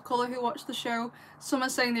people of colour who watch the show. Some are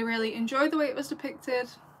saying they really enjoyed the way it was depicted.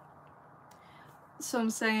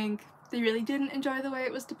 Some saying they really didn't enjoy the way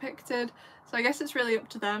it was depicted. So I guess it's really up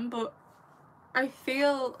to them, but I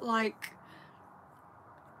feel like,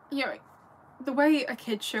 you know, the way a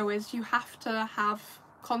kid's show is, you have to have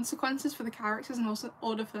consequences for the characters in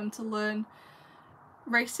order for them to learn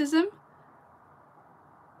racism.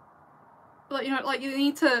 Like, you know, like you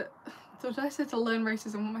need to, did I say to learn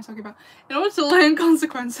racism? What am I talking about? In order to learn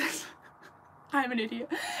consequences, I'm an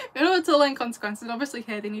idiot. In order to learn consequences, obviously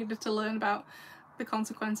here they needed to learn about the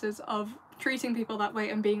consequences of treating people that way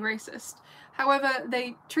and being racist. However,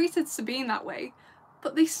 they treated Sabine that way,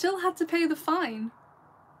 but they still had to pay the fine.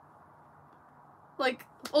 Like,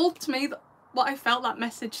 ultimately, what I felt that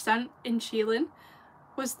message sent in Cheelin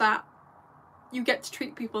was that you get to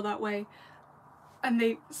treat people that way, and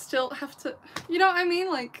they still have to, you know what I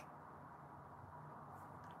mean? Like,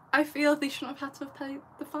 I feel they shouldn't have had to pay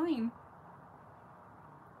the fine.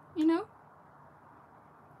 You know?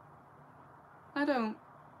 I don't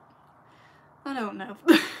know.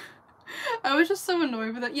 I was just so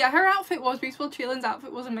annoyed with it. Yeah, her outfit was beautiful. Cheelin's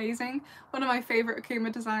outfit was amazing. One of my favourite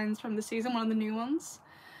Akuma designs from the season, one of the new ones.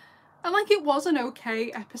 And like, it was an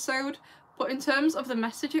okay episode, but in terms of the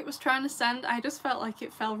message it was trying to send, I just felt like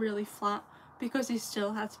it fell really flat because he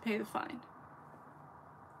still had to pay the fine.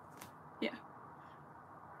 Yeah.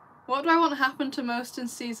 What do I want to happen to most in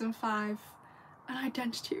season 5? An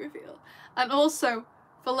identity reveal. And also,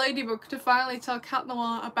 for Ladybug to finally tell Cat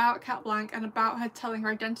Noir about Cat Blanc and about her telling her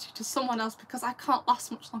identity to someone else, because I can't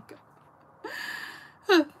last much longer.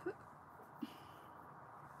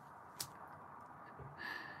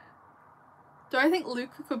 Do I think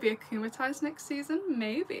Luca could be akumatized next season?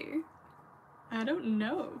 Maybe. I don't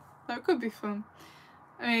know. That could be fun.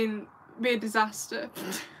 I mean, be a disaster.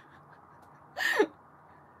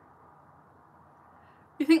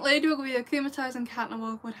 You think Ladybug will be akumatized and Cat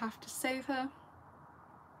Noir would have to save her?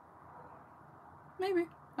 Maybe.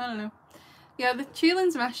 I don't know. Yeah, the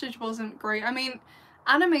Cheelin's message wasn't great. I mean,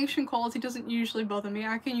 animation quality doesn't usually bother me.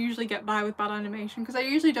 I can usually get by with bad animation because I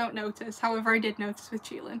usually don't notice. However, I did notice with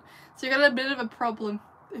Cheelin. So you got a bit of a problem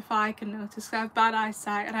if I can notice, because I have bad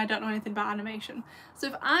eyesight and I don't know anything about animation. So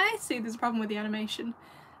if I see there's a problem with the animation,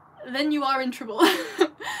 then you are in trouble.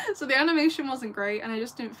 So the animation wasn't great and I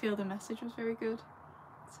just didn't feel the message was very good.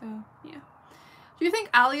 So, yeah. Do you think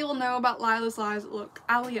Alia will know about Lila's lies? Look,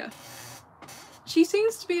 Alia, she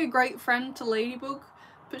seems to be a great friend to Ladybug,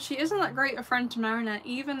 but she isn't that great a friend to Marinette,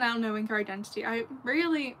 even now knowing her identity. I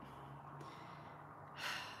really...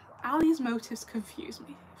 Alia's motives confuse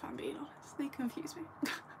me, if I'm being honest. They confuse me.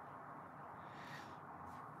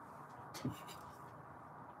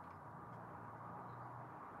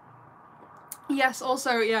 Yes,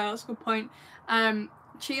 also, yeah, that's a good point.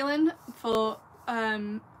 Cheelin for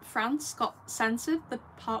France got censored, the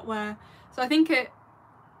part where... So I think it...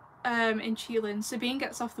 in Cheelin, Sabine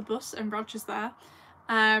gets off the bus and Roger's there,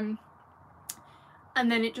 And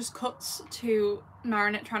then it just cuts to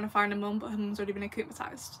Marinette trying to find her mum, but her mum's already been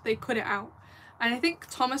akumatized. They cut it out. And I think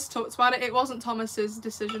Thomas talked about it. It wasn't Thomas's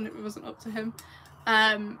decision, it wasn't up to him.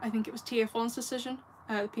 I think it was TF1's decision,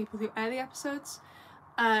 the people who air the episodes.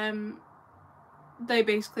 They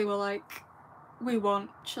basically were like, we want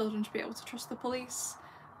children to be able to trust the police,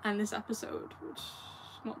 and this episode would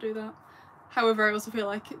not do that. However, I also feel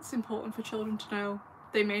like it's important for children to know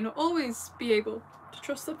they may not always be able to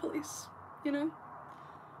trust the police, you know?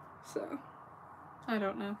 So, I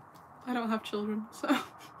don't know. I don't have children, so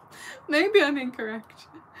maybe I'm incorrect.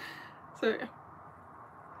 So yeah.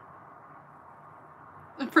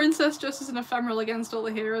 A princess just as an ephemeral against all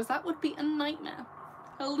the heroes, that would be a nightmare.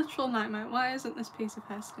 A literal nightmare. Why isn't this piece of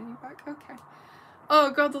hair staying back? Okay.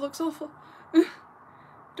 Oh god, that looks awful.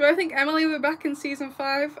 Do I think Emily will be back in season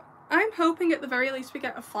 5? I'm hoping at the very least we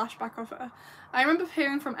get a flashback of her. I remember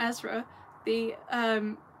hearing from Ezra, the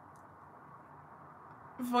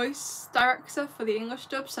voice director for the English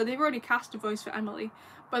dub, so they've already cast a voice for Emily,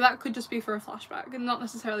 but that could just be for a flashback and not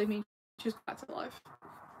necessarily mean she's back to life.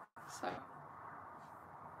 So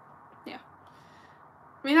yeah.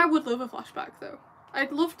 I mean, I would love a flashback though.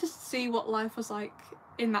 I'd love to see what life was like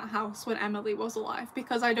in that house when Emily was alive,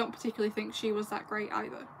 because I don't particularly think she was that great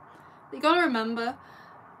either. You gotta remember,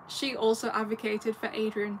 she also advocated for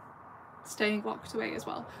Adrien staying locked away as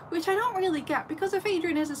well, which I don't really get, because if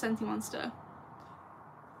Adrien is a sentimonster,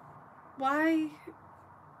 why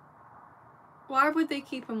would they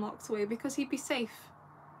keep him locked away? Because he'd be safe.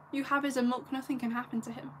 You have his Amok, nothing can happen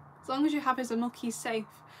to him. As long as you have his Amok, he's safe.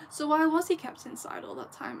 So why was he kept inside all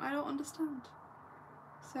that time? I don't understand.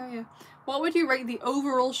 So yeah. What would you rate the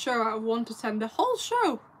overall show out of 1 to 10? The whole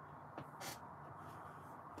show?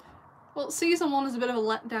 Well, season 1 is a bit of a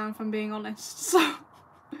letdown, if I'm being honest. So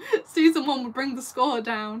season 1 would bring the score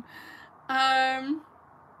down. I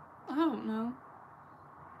don't know.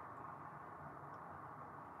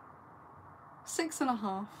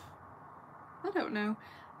 6.5. I don't know.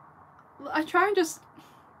 I try and just...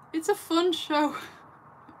 It's a fun show.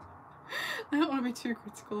 I don't want to be too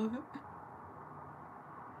critical of it.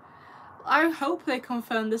 I hope they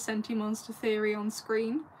confirm the Sentimonster theory on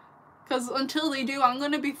screen, because until they do, I'm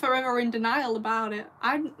going to be forever in denial about it.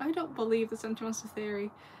 I don't believe the Sentimonster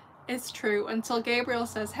theory is true until Gabriel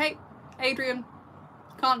says, hey, Adrien,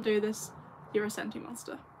 can't do this, you're a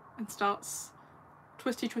Sentimonster, and starts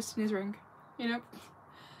twisting his ring, you know?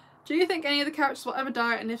 Do you think any of the characters will ever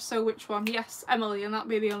die, and if so, which one? Yes, Emily, and that'd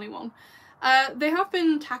be the only one. They have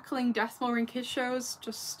been tackling death more in kids shows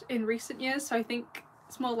just in recent years, so I think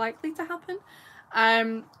it's more likely to happen.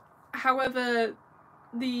 However,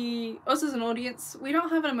 us as an audience, we don't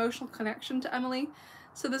have an emotional connection to Emily,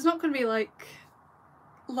 so there's not going to be like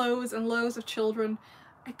loads and loads of children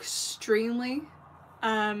extremely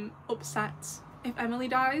upset if Emily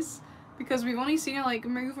dies, because we've only seen her like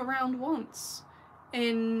move around once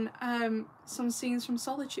in some scenes from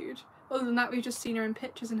Solitude. Other than that, we've just seen her in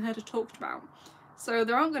pictures and heard her talked about. So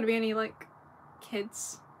there aren't going to be any like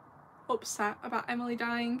kids upset about Emily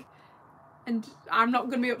dying, and I'm not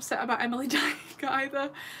going to be upset about Emily dying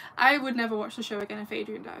either. I would never watch the show again if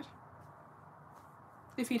Adrien died.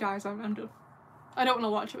 If he dies, I'm done. I don't want to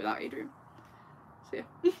watch it without Adrien. So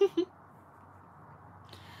yeah.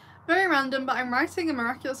 Very random, but I'm writing a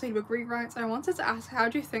Miraculous Ladybug rewrite. I wanted to ask, how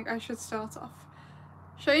do you think I should start off?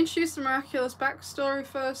 Should I introduce the Miraculous backstory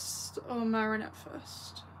first or Marinette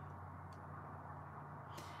first?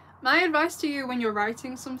 My advice to you when you're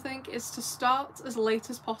writing something is to start as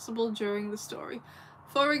late as possible during the story.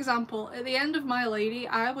 For example, at the end of My Lady,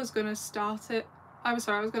 I was going to start it, I was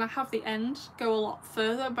going to have the end go a lot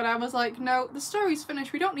further, but I was like, no, the story's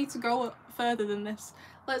finished, we don't need to go further than this.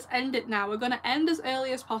 Let's end it now. We're going to end as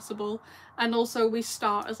early as possible, and also we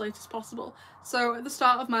start as late as possible. So at the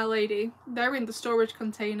start of My Lady, they're in the storage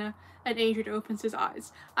container and Adrien opens his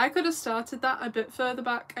eyes. I could have started that a bit further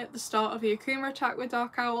back at the start of the Akuma attack with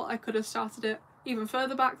Dark Owl. I could have started it even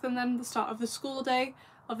further back than then, the start of the school day,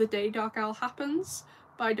 of the day Dark Owl happens,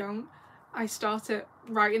 but I don't. I start it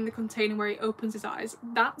right in the container where he opens his eyes.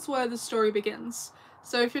 That's where the story begins.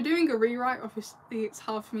 So if you're doing a rewrite, obviously it's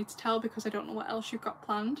hard for me to tell because I don't know what else you've got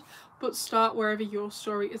planned, but start wherever your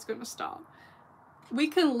story is going to start. We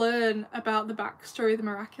can learn about the backstory of the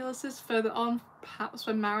Miraculouses further on, perhaps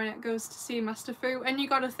when Marinette goes to see Master Fu, and you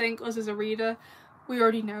gotta think, us as a reader, we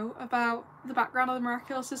already know about the background of the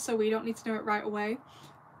Miraculouses, so we don't need to know it right away.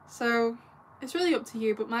 So it's really up to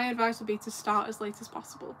you, but my advice would be to start as late as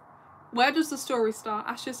possible. Where does the story start?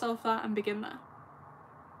 Ask yourself that and begin there.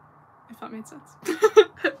 If that made sense.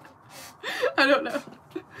 I don't know.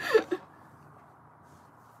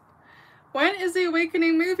 When is the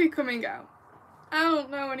Awakening movie coming out? I don't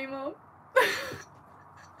know anymore.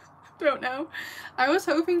 Don't know. I was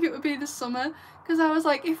hoping it would be this summer because I was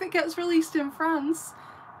like, if it gets released in France,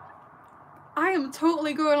 I am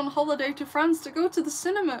totally going on holiday to France to go to the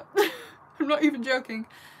cinema. I'm not even joking.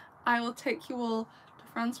 I will take you all to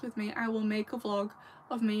France with me. I will make a vlog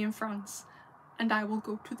of me in France and I will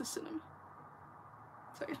go to the cinema.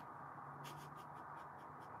 So yeah.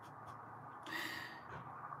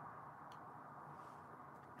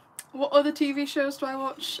 What other TV shows do I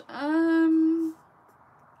watch?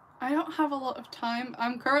 I don't have a lot of time.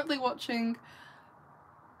 I'm currently watching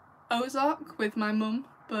Ozark with my mum,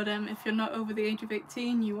 but if you're not over the age of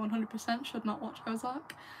 18, you 100% should not watch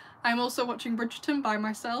Ozark. I'm also watching Bridgerton by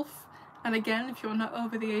myself, and again, if you're not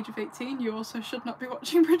over the age of 18, you also should not be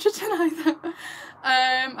watching Bridgerton either.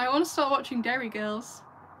 I want to start watching Derry Girls.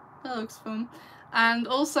 That looks fun. And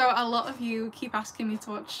also, a lot of you keep asking me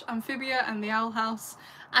to watch Amphibia and The Owl House,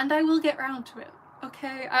 and I will get round to it.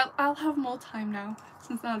 Okay, I'll have more time now,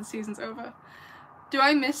 since now the season's over. Do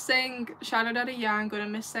I miss saying Shadow Daddy? Yeah, I'm gonna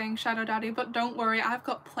miss saying Shadow Daddy, but don't worry, I've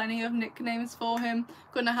got plenty of nicknames for him.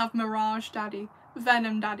 Gonna have Mirage Daddy,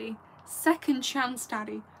 Venom Daddy, Second Chance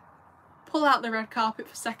Daddy, pull out the red carpet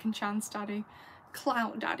for Second Chance Daddy,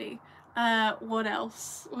 Clout Daddy, what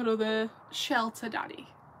else? What other? Shelter Daddy.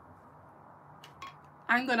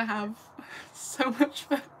 I'm gonna have so much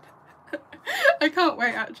fun. I can't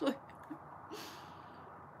wait, actually.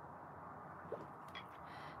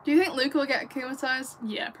 Do you think Luke will get akumatized?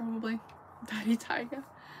 Yeah, probably. Daddy Tiger.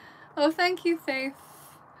 Oh, thank you, Faith.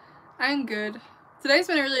 I'm good. Today's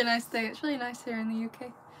been a really nice day. It's really nice here in the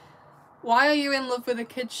UK. Why are you in love with a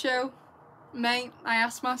kids show? Mate, I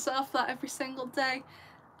ask myself that every single day.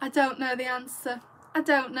 I don't know the answer. I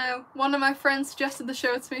don't know. One of my friends suggested the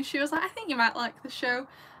show to me. She was like, I think you might like the show.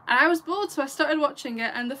 And I was bored, so I started watching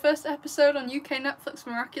it. And the first episode on UK Netflix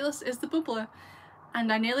Miraculous is The Bubbler.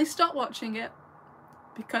 And I nearly stopped watching it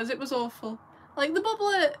because it was awful. Like, The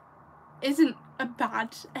Bubbler isn't a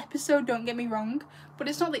bad episode, don't get me wrong, but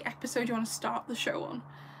it's not the episode you want to start the show on.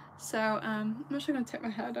 So, I'm actually going to take my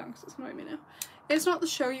hair down because it's annoying me now. It's not the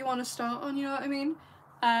show you want to start on, you know what I mean?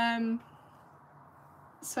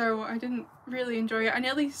 So I didn't really enjoy it. I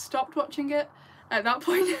nearly stopped watching it at that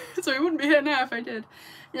point, so I wouldn't be here now if I did.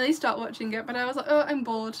 I nearly stopped watching it, but I was like, oh, I'm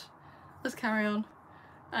bored. Let's carry on.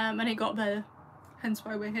 And it got better, hence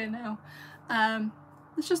why we're here now.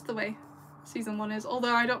 It's just the way season 1 is,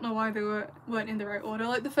 although I don't know why they weren't in the right order.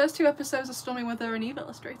 Like, the first 2 episodes are Stormy Weather and Eve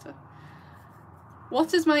Illustrator.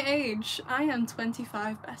 What is my age? I am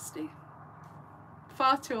 25, bestie.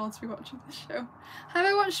 Far too old to be watching this show. Have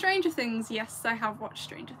I watched Stranger Things? Yes, I have watched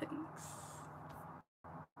Stranger Things.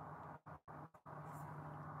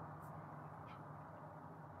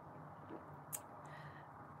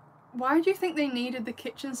 Why do you think they needed the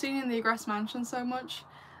kitchen scene in the Egress Mansion so much?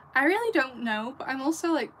 I really don't know, but I'm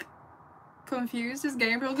also, like, confused. Is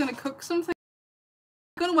Gabriel gonna cook something?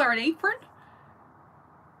 Gonna wear an apron?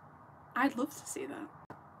 I'd love to see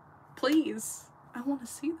that. Please. I want to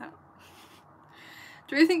see that.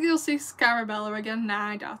 Do you think you'll see Scarabella again? Nah,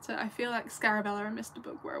 I doubt it. I feel like Scarabella and Mr.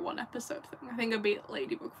 Bug were a 1 episode thing. I think it'll be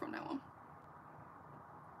Ladybug from now on.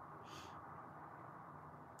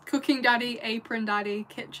 Cooking Daddy, Apron Daddy,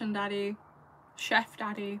 Kitchen Daddy, Chef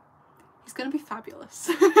Daddy. He's gonna be fabulous.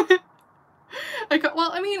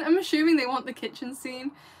 Well, I mean, I'm assuming they want the kitchen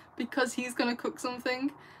scene because he's gonna cook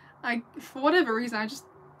something. For whatever reason, I just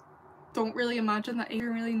don't really imagine that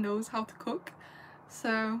Adrian really knows how to cook.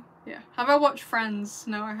 So, yeah. Have I watched Friends?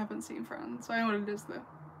 No, I haven't seen Friends. I know what it is, though.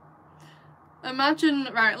 Imagine,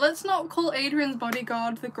 right, let's not call Adrian's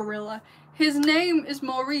bodyguard the gorilla. His name is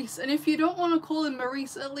Maurice, and if you don't want to call him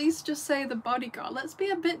Maurice, at least just say the bodyguard. Let's be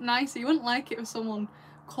a bit nicer. You wouldn't like it if someone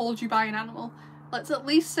called you by an animal. Let's at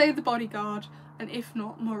least say the bodyguard, and if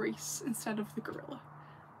not, Maurice, instead of the gorilla.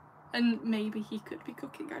 And maybe he could be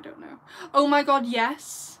cooking, I don't know. Oh my god,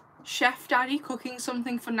 yes! Chef Daddy cooking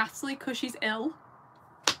something for Natalie because she's ill.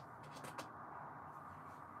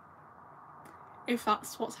 If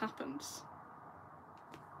that's what's happened.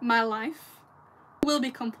 My life will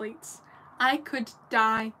be complete. I could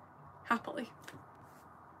die happily.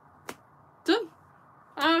 Done.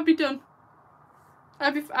 I'd be done.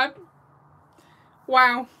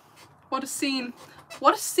 Wow. What a scene.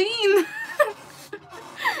 What a scene!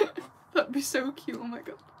 That'd be so cute, oh my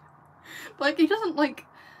god. Like, he doesn't, like...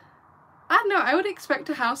 I don't know, I would expect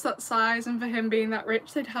a house that size and for him being that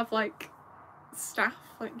rich, they'd have, like, staff,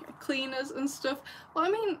 like, cleaners and stuff. Well, I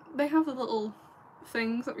mean, they have the little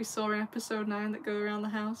things that we saw in episode 9 that go around the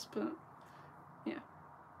house, but yeah.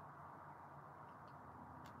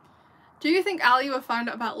 Do you think Ali will find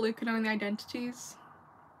out about Luca knowing the identities?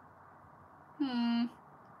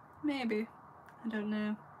 Maybe. I don't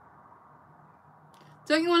know.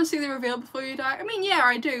 Don't you want to see the reveal before you die? I mean, yeah,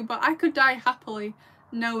 I do, but I could die happily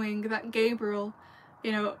knowing that Gabriel,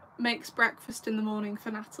 you know, makes breakfast in the morning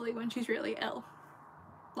for Natalie when she's really ill.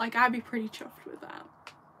 Like, I'd be pretty chuffed with that.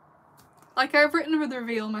 Like, I've written the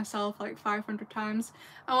reveal myself like 500 times.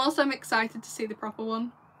 And whilst I'm excited to see the proper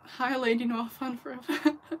one, hi Lady Noir fan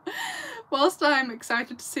forever. Whilst I'm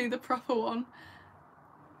excited to see the proper one,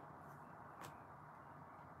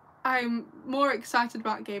 I'm more excited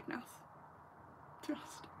about Gabe Nath.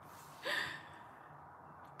 Just.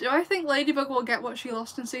 Do I think Ladybug will get what she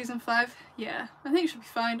lost in season 5? Yeah, I think she'll be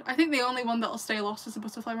fine. I think the only one that'll stay lost is the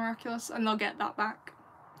Butterfly Miraculous, and they'll get that back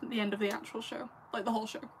at the end of the actual show. Like the whole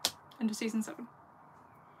show. Into season 7.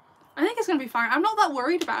 I think it's gonna be fine. I'm not that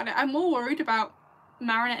worried about it. I'm more worried about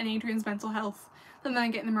Marinette and Adrian's mental health than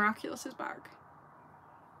then getting the Miraculouses back.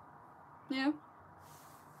 Yeah.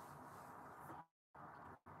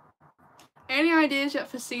 Any ideas yet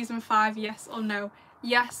for season 5, yes or no?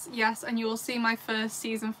 Yes, yes, and you will see my first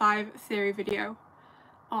season 5 theory video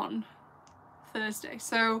on Thursday.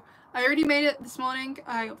 So I already made it this morning.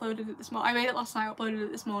 I uploaded it this morning. I made it last night, uploaded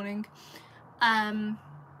it this morning.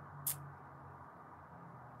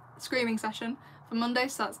 Screaming session for Monday,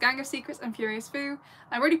 so that's Gang of Secrets and Furious Fu.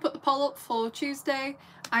 I already put the poll up for Tuesday.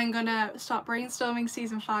 I'm gonna start brainstorming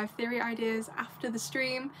season 5 theory ideas after the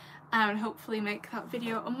stream and hopefully make that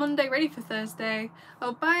video on Monday ready for Thursday.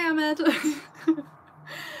 Oh, bye Ahmed.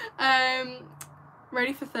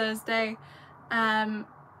 Ready for Thursday. I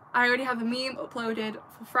already have a meme uploaded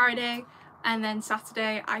for Friday, and then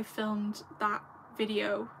Saturday I filmed that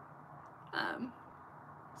video.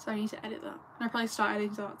 So I need to edit that. And I'll probably start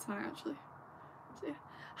editing that tonight actually. So yeah.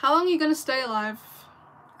 How long are you gonna stay alive?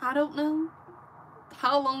 I don't know.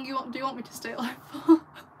 How long do you want me to stay alive for?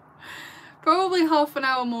 Probably half an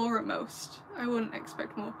hour more at most. I wouldn't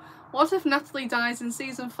expect more. What if Natalie dies in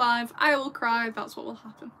season 5? I will cry, that's what will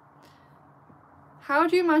happen. How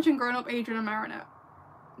do you imagine grown up Adrian and Marinette?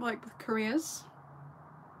 Like with careers?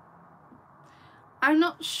 I'm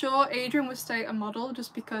not sure Adrian would stay a model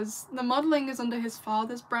just because the modelling is under his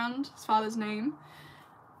father's brand, his father's name,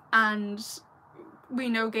 and we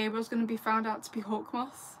know Gabriel's going to be found out to be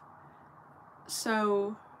Hawkmoth,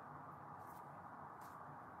 so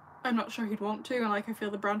I'm not sure he'd want to, and like I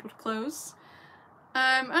feel the brand would close.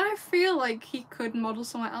 And I feel like he could model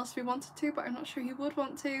somewhere else if he wanted to, but I'm not sure he would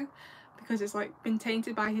want to because it's like been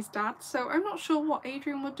tainted by his dad, so I'm not sure what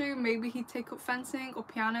Adrian would do. Maybe he'd take up fencing or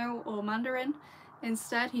piano or Mandarin.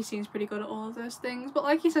 Instead, he seems pretty good at all of those things, but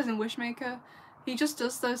like he says in Wishmaker, he just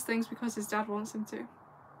does those things because his dad wants him to.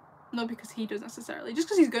 Not because he does necessarily, just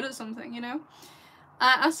because he's good at something, you know?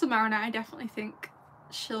 As for Marinette, I definitely think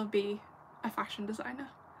she'll be a fashion designer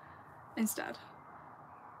instead.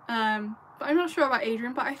 But I'm not sure about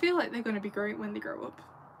Adrian, but I feel like they're going to be great when they grow up.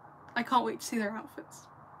 I can't wait to see their outfits.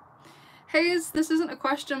 Hayes, this isn't a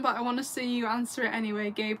question, but I want to see you answer it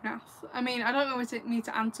anyway, Gabe Nath. I mean, I don't know what it need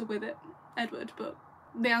to answer with it, Edward, but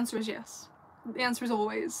the answer is yes. The answer is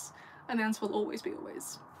always, and the answer will always be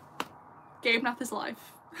always. Gabe Nath is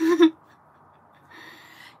life.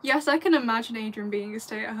 Yes, I can imagine Adrian being a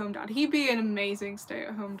stay-at-home dad. He'd be an amazing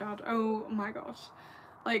stay-at-home dad. Oh my gosh.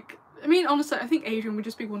 Like, I mean, honestly, I think Adrian would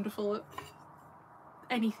just be wonderful at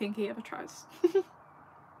anything he ever tries.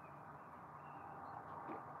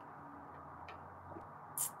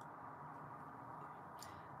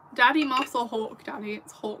 Daddy Moth or Hawk Daddy?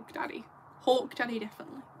 It's Hawk Daddy. Hawk Daddy,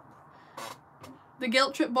 definitely. The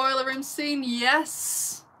guilt trip boiler room scene,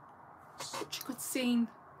 yes! Such a good scene.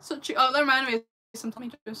 Such a— oh, that reminded me of something.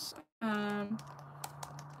 Let me just type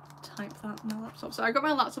that on my laptop. So I got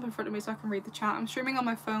my laptop in front of me so I can read the chat. I'm streaming on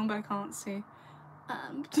my phone, but I can't see.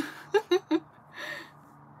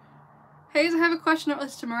 Hayes, I have a question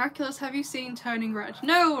related to Miraculous. Have you seen Turning Red?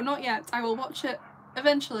 No, not yet. I will watch it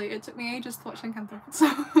eventually. It took me ages to watch Encanto, so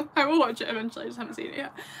I will watch it eventually. I just haven't seen it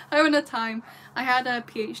yet. I haven't had time. I had a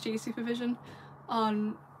PhD supervision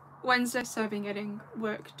on Wednesday, so I've been getting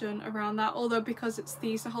work done around that. Although because it's the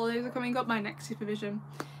Easter holidays are coming up, my next supervision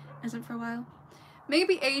isn't for a while.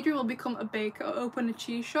 Maybe Adrian will become a baker or open a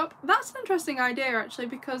cheese shop. That's an interesting idea actually,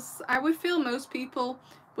 because I would feel most people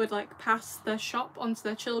would like pass their shop onto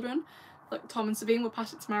their children. Like Tom and Sabine would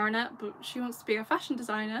pass it to Marinette, but she wants to be a fashion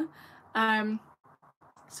designer.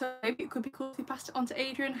 So maybe it could be cool if he passed it on to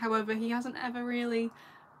Adrian. However, he hasn't ever really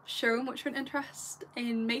shown much of an interest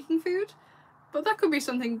in making food, but that could be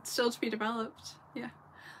something still to be developed. Yeah.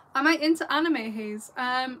 Am I into anime, Hayes?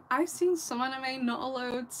 I've seen some anime, not a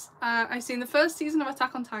loads. I've seen the first season of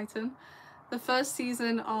Attack on Titan, the first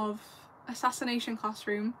season of Assassination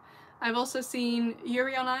Classroom. I've also seen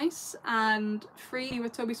Yuri on Ice and Free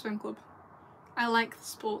with Toby Swim Club. I like the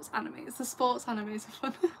sports animes. The sports animes are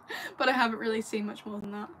fun, but I haven't really seen much more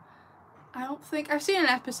than that. I don't think I've seen an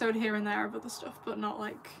episode here and there of other stuff, but not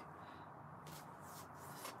like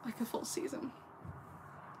a full season.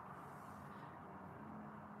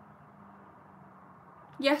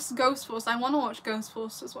 Yes, Ghost Force. I want to watch Ghost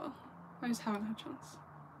Force as well. I just haven't had a chance.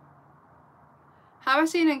 Have I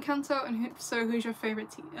seen Encanto, and if so, who's your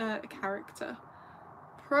favourite character?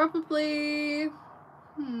 Probably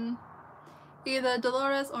either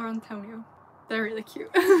Dolores or Antonio. They're really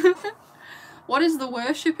cute. What is the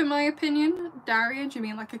worst ship in my opinion? Daria, do you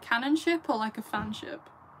mean like a canon ship or like a fan ship?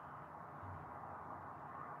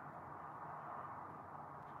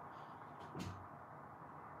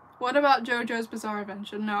 What about JoJo's Bizarre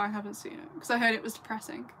Adventure? No, I haven't seen it because I heard it was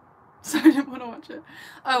depressing, so I didn't want to watch it.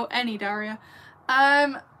 Oh, any Daria.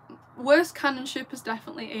 Worst canon ship is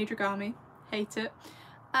definitely Adragami. Hate it.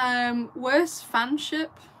 Worst fan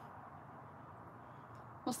ship?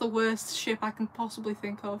 What's the worst ship I can possibly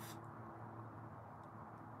think of?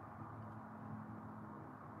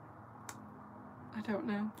 I don't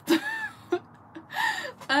know.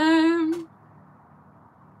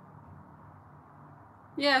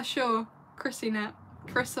 Yeah, sure. Chrissy Net.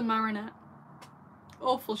 Chris and Marinette.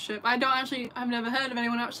 Awful ship. I've never heard of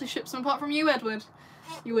anyone who actually ships them apart from you, Edward.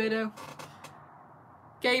 You weirdo.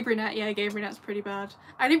 Gabe Brunette, yeah, Gabe Brunette's pretty bad.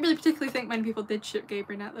 I didn't really particularly think many people did ship Gabe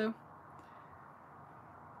Brunette though.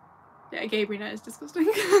 Yeah, Gabe Brunette is disgusting.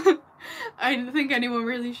 I didn't think anyone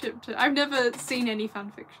really shipped it. I've never seen any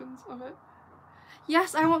fanfictions of it.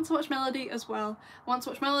 Yes, I want to watch Melody as well. I want to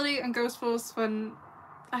watch Melody and Ghost Force when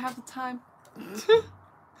I have the time.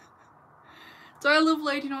 Do I love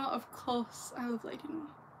Lady Noir? Of course, I love Lady Noir.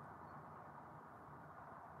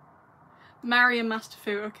 Marry a Master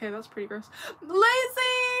Fu. Okay, that's pretty gross. Lazy!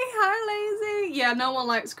 Hi, Lazy! Yeah, no one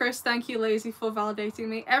likes Chris. Thank you, Lazy, for validating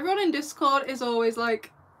me. Everyone in Discord is always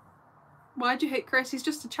like, why'd you hate Chris? He's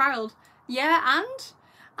just a child. Yeah, and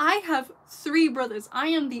I have 3 brothers. I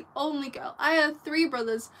am the only girl. I have 3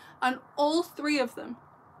 brothers, and all 3 of them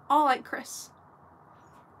are like Chris.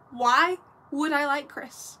 Why would I like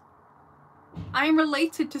Chris? I am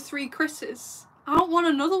related to 3 Chris's. I don't want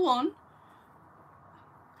another one.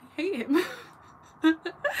 I hate him.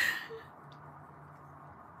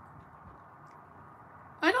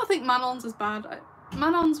 I don't think Manon's as bad.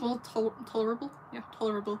 Manon's more tolerable. Yeah,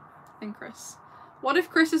 tolerable than Chris. What if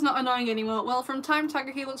Chris is not annoying anymore? Well, from Time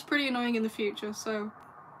Tagger he looks pretty annoying in the future, so...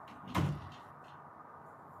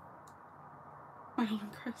 Manon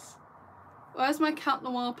and Chris. Where's my Cat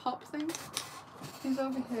Noir pop thing? He's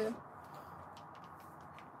over here.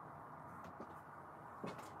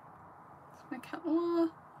 My Cat Noir,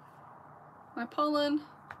 my Pollen,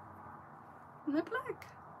 and my Black.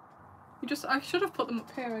 I should have put them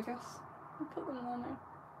up here, I guess. I'll put them on there.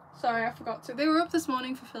 Sorry, I forgot to. They were up this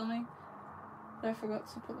morning for filming, but I forgot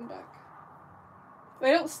to put them back.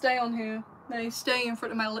 They don't stay on here. They stay in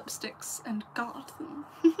front of my lipsticks and guard them.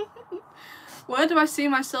 Where do I see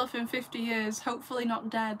myself in 50 years? Hopefully not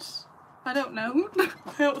dead. I don't know.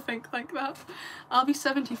 I don't think like that. I'll be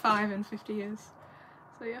 75 in 50 years.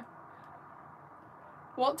 So yeah.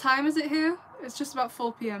 What time is it here? It's just about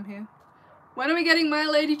 4 PM here. When are we getting My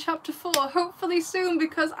Lady Chapter 4? Hopefully soon,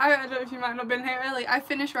 because I don't know if you might not have been here early. I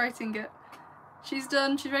finished writing it. She's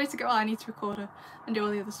done. She's ready to go. Well, I need to record her and do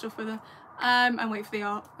all the other stuff with her. And wait for the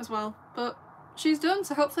art as well. But she's done,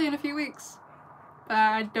 so hopefully in a few weeks.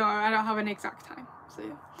 I don't have an exact time. So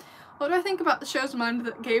yeah. What do I think about the show's reminder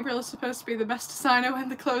that Gabriel is supposed to be the best designer when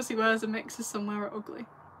the clothes he wears and mixes somewhere are ugly?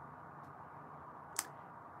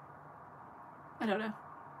 I don't know.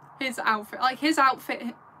 His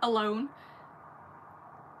outfit alone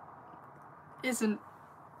isn't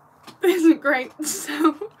great,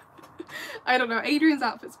 so I don't know. Adrian's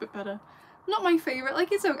outfit's a bit better. Not my favourite.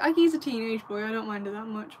 Like, it's okay. Like, he's a teenage boy. I don't mind it that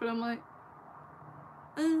much, but I'm like,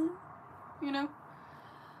 you know.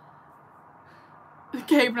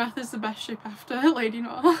 Gabe Nath is the best ship after Lady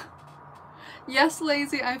Noir. Yes,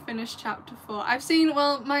 Lazy, I finished chapter 4. I've seen,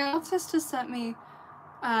 well, my artist has sent me,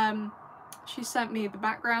 she sent me the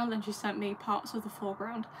background and she sent me parts of the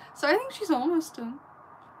foreground. So I think she's almost done.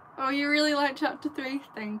 Oh, you really like chapter 3?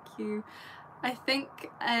 Thank you. I think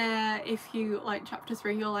if you like chapter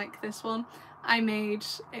 3, you'll like this one. I made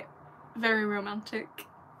it very romantic,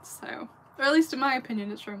 so, or at least in my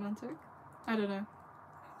opinion, it's romantic. I don't know.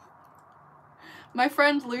 My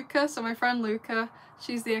friend Luca,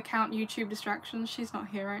 she's the account YouTube Distractions, she's not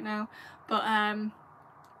here right now, but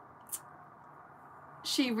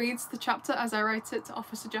she reads the chapter as I write it to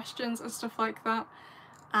offer suggestions and stuff like that,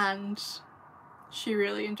 and she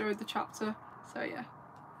really enjoyed the chapter, so yeah.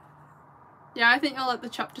 Yeah, I think I'll like the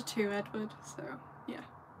chapter too, Edward, so yeah.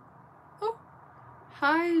 Oh,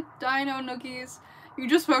 hi Dino Nuggies. You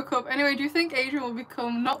just woke up. Anyway, do you think Adrian will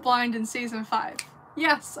become not blind in season 5?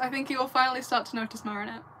 Yes, I think he will finally start to notice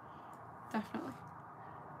Marinette. Definitely.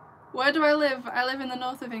 Where do I live? I live in the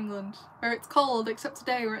north of England, where it's cold, except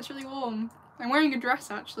today where it's really warm. I'm wearing a dress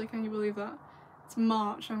actually, can you believe that? It's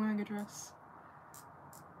March, I'm wearing a dress.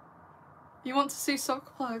 You want to see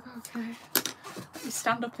Sock Plug? Okay. Let me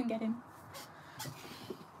stand up and get in.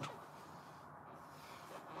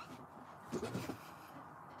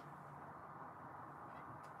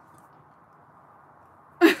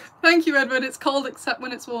 Thank you, Edward. It's cold except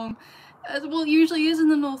when it's warm. Well, it usually is in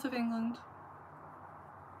the north of England.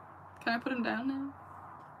 Can I put him down now?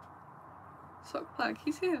 Sock Plug,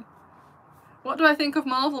 he's here. What do I think of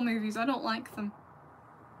Marvel movies? I don't like them.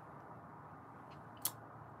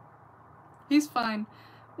 He's fine.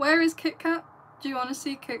 Where is Kit Kat? Do you want to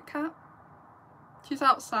see Kit Kat? She's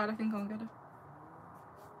outside, I think I'll get her.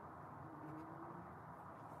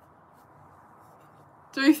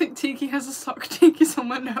 Do you think Tiki has a sock? Tiki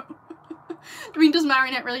somewhere? No. I mean, does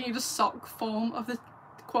Marinette really need a sock form of the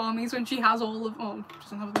Kwamis when she has all of... Oh, she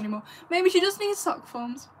doesn't have them anymore. Maybe she just needs sock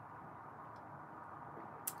forms.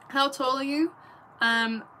 How tall are you?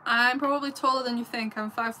 I'm probably taller than you think.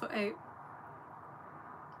 I'm 5'8".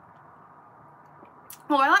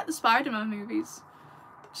 Oh, I like the Spider-Man movies.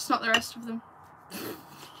 Just not the rest of them.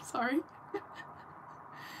 Sorry.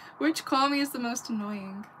 Which Kwami is the most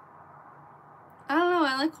annoying? I don't know,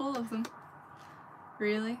 I like all of them.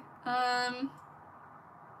 Really? I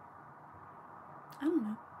don't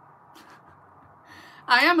know.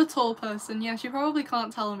 I am a tall person, yes, you probably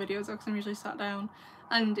can't tell in videos because I'm usually sat down.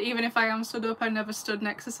 And even if I am stood up, I never stood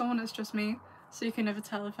next to someone, it's just me. So you can never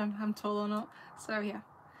tell if I'm tall or not. So yeah.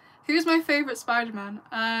 Who's my favourite Spider-Man?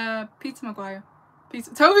 Peter Maguire.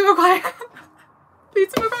 Tobey Maguire!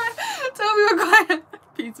 Peter Maguire! Tobey Maguire!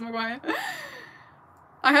 Peter Maguire.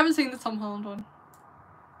 I haven't seen the Tom Holland one.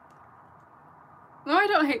 No, I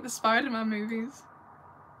don't hate the Spider-Man movies.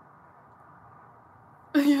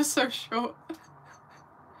 You're so short.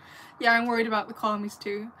 Yeah, I'm worried about the Kwamis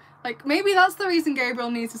too. Like, maybe that's the reason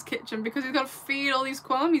Gabriel needs his kitchen, because he's got to feed all these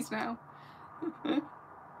Kwamis now.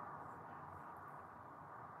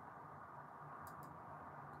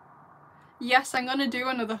 Yes, I'm gonna do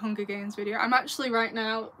another Hunger Games video. I'm actually right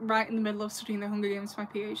now, right in the middle of studying the Hunger Games for my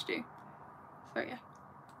PhD. So yeah.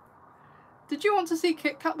 Did you want to see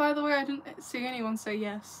Kit Kat, by the way? I didn't see anyone say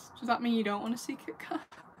yes. Does that mean you don't want to see Kit Kat?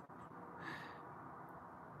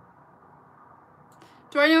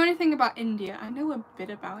 Do I know anything about India? I know a bit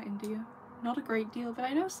about India. Not a great deal, but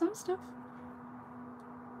I know some stuff.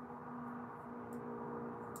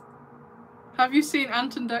 Have you seen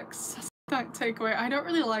Ant and Dec's Takeaway? I don't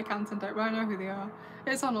really like Ant and Dec, but I know who they are.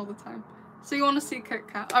 It's on all the time. So you want to see Kit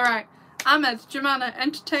Kat? Alright. Ahmed, Jemana,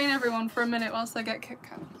 entertain everyone for a minute whilst I get Kit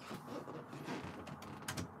Kat.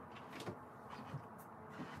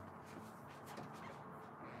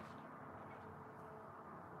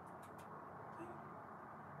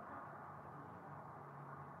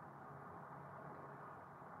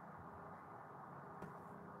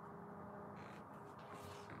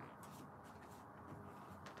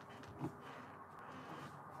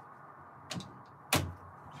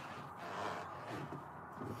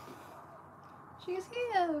 She's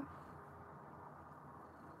here!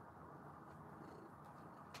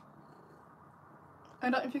 I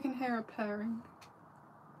don't know if you can hear her purring.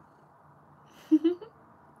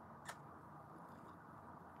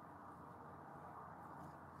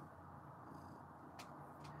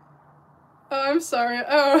 Oh, I'm sorry.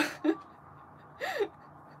 Oh.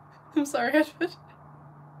 I'm sorry, Edward.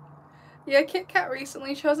 Yeah, Kit Kat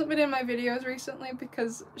recently. She hasn't been in my videos recently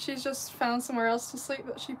because she's just found somewhere else to sleep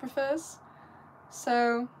that she prefers.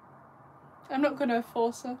 So, I'm not gonna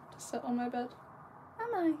force her to sit on my bed.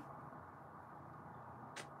 Am I?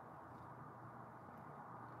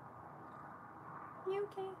 You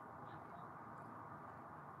okay?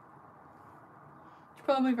 She's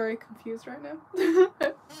probably very confused right now.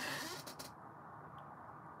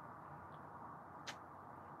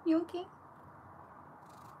 You okay?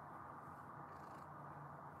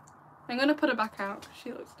 I'm gonna put her back out because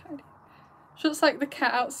she looks tidy. She looks like the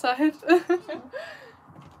cat outside. There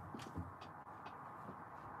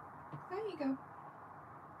you go.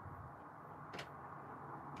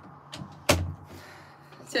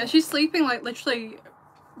 So yeah, she's sleeping like literally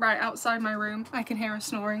right outside my room. I can hear her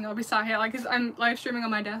snoring. I'll be sat here, like I'm live streaming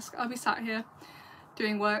on my desk. I'll be sat here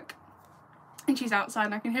doing work. and she's outside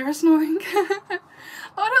and I can hear her snoring. I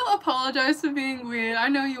don't apologise for being weird. I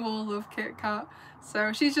know you all love Kit Kat.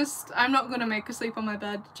 So she's just, I'm not going to make her sleep on my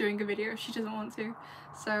bed during a video if she doesn't want to.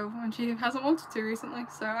 So, and she hasn't wanted to recently.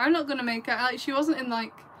 So I'm not going to make her, like, she wasn't in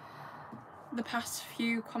like the past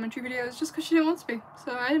few commentary videos just because she didn't want to be.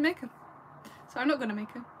 So I didn't make her. So I'm not going to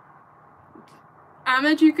make her.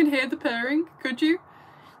 Ahmed, you can hear the purring, could you?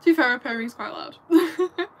 To be fair, her purring's quite loud.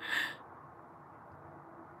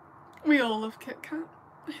 We all love Kit Kat.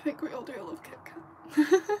 I think we all do love Kit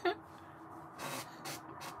Kat.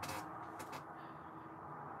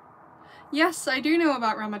 Yes, I do know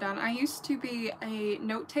about Ramadan. I used to be a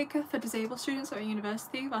note taker for disabled students at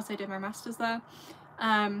university whilst I did my masters there.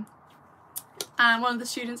 And one of the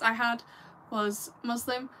students I had was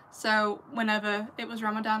Muslim, so whenever it was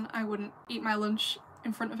Ramadan I wouldn't eat my lunch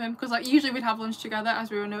in front of him, because like usually we'd have lunch together as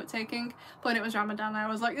we were note taking, but when it was Ramadan I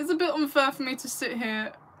was like, it's a bit unfair for me to sit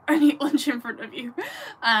here and eat lunch in front of you.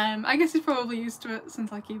 I guess he's probably used to it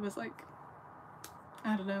since like he was like,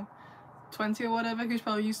 I don't know, 20 or whatever. He's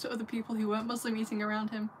probably used to other people who weren't Muslim eating around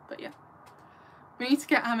him. But yeah, we need to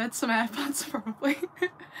get Ahmed some AirPods probably.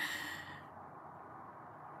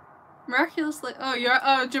 Miraculously,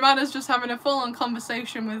 Jemana's just having a full-on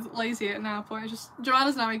conversation with Lazy at now point.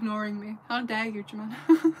 Jemana's now ignoring me. How dare you, Jemana?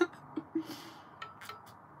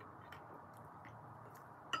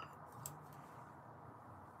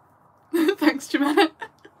 Thanks, Jemana.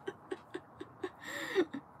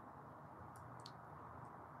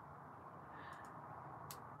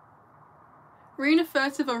 Rena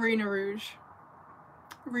Furtive or Rena Rouge?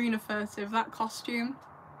 Rena Furtive, that costume.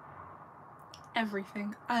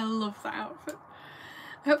 Everything. I love that outfit.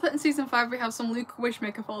 I hope that in season 5 we have some Luke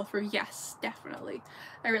Wishmaker follow through. Yes, definitely.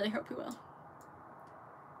 I really hope we will.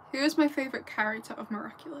 Who is my favourite character of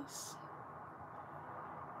Miraculous?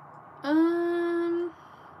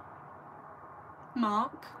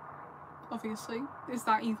 Mark, obviously. Is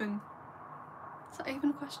that even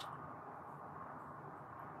a question?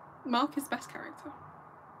 Mark is the best character.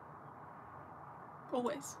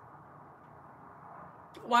 Always.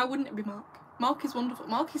 Why wouldn't it be Mark? Mark is wonderful.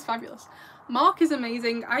 Mark is fabulous. Mark is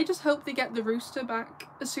amazing. I just hope they get the rooster back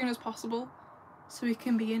as soon as possible so we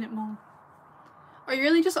can be in it more. Are you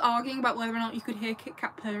really just arguing about whether or not you could hear Kit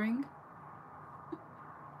Kat purring?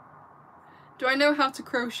 Do I know how to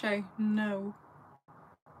crochet? No.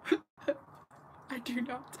 I do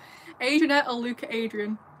not. Adrianette or Luca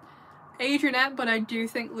Adrian? Adrianette, but I do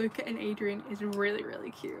think Luca and Adrian is really,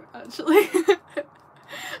 really cute, actually.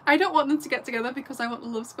 I don't want them to get together because I want the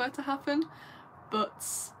love spur to happen, but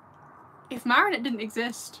if Marinette didn't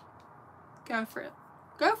exist, go for it.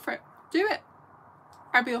 Go for it. Do it.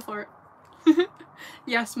 I'd be all for it.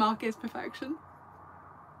 Yes, Mark is perfection.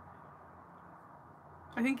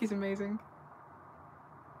 I think he's amazing.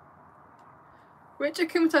 Which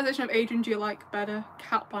acclimatization of Adrian do you like better?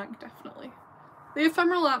 Cat Blanc, definitely. The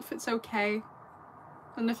ephemeral outfit's okay,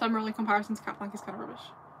 and the ephemeral in comparison to Cat Blanc is kind of rubbish.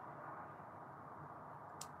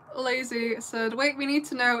 Lazy said, wait, we need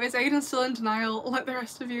to know, is Aiden still in denial like the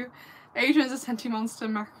rest of you? Adrian's a senti monster,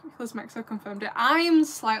 Miraculous Mexo confirmed it. I'm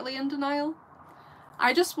slightly in denial.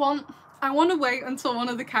 I want to wait until one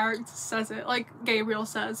of the characters says it, like Gabriel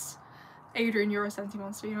says, Adrian, you're a senti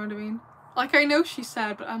monster, you know what I mean? Like, I know she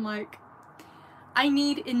said, but I'm like, I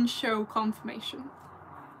need in-show confirmation.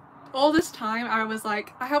 All this time I was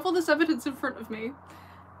like, I have all this evidence in front of me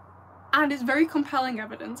and it's very compelling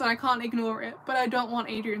evidence and I can't ignore it, but I don't want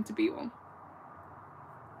Adrian to be one.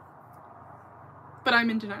 But I'm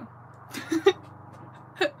in denial.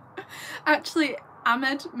 Actually,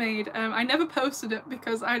 Ahmed made, I never posted it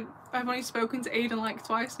because I've only spoken to Aiden like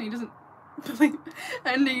twice and he doesn't believe,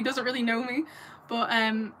 and he doesn't really know me, but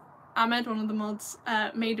Ahmed, one of the mods,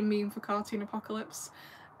 made a meme for Cartoon Apocalypse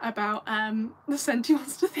about the senti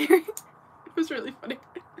monster theory. It was really funny.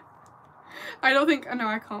 I know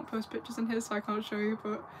I can't post pictures in here so I can't show you,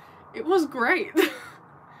 but it was great.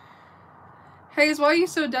 Hayes, why are you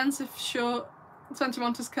so dense if short senti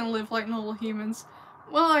monsters can live like normal humans?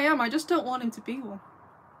 Well, I am, I just don't want him to be one.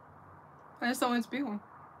 I just don't want him to be one.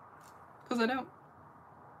 Because I don't.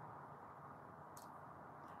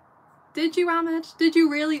 Did you, Ahmed? Did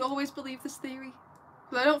you really always believe this theory?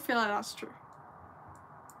 Because I don't feel like that's true.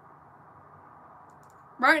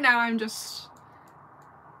 Right now I'm just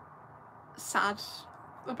sad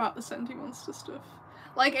about the senti monster stuff.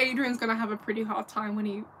 Like, Adrian's gonna have a pretty hard time when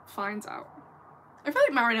he finds out. I feel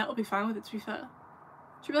like Marinette will be fine with it, to be fair.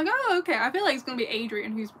 She'll be like, oh, okay. I feel like it's gonna be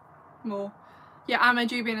Adrian who's more... Yeah,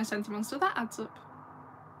 Ahmed, you being a senti monster, that adds up.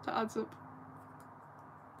 That adds up.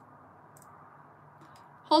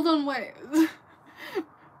 Hold on, wait.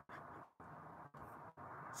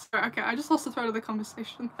 Sorry, okay, I just lost the thread of the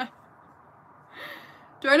conversation there.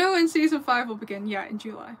 Do I know when season 5 will begin? Yeah, in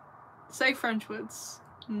July. Say French words.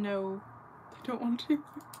 No, I don't want to.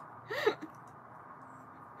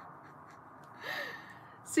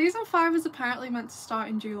 Season 5 is apparently meant to start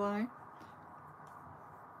in July,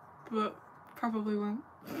 but probably won't.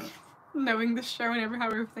 Knowing this show and how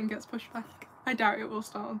everything gets pushed back, I doubt it will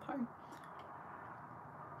start on time.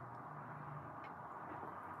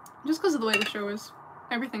 Just because of the way the show is,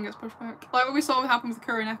 everything gets pushed back. Like what we saw happen with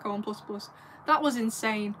Kuroneko on Plus Plus. That was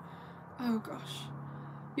insane. Oh gosh.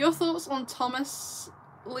 Your thoughts on Thomas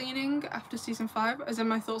leaning after season 5? As in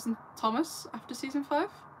my thoughts on Thomas after season 5?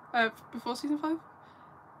 Before season 5?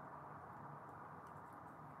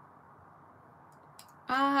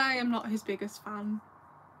 I am not his biggest fan.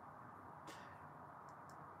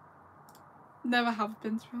 Never have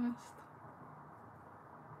been, to be honest.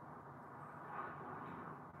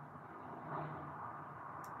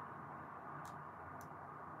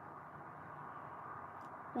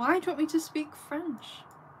 Why do you want me to speak French?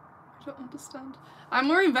 I don't understand. I'm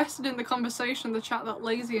more invested in the conversation, the chat that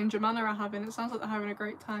Lazy and Jemana are having. It sounds like they're having a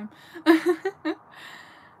great time.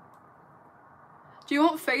 Do you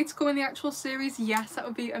want Faye to come in the actual series? Yes, that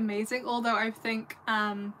would be amazing. Although I think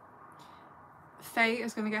Faye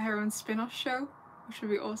is going to get her own spin-off show, which would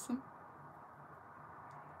be awesome.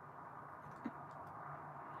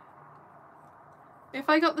 If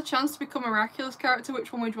I got the chance to become a Miraculous character,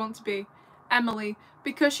 which one would you want to be? Emily,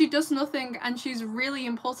 because she does nothing and she's really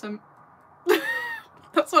important.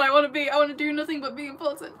 That's what I want to be. I want to do nothing but be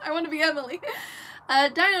important. I want to be Emily.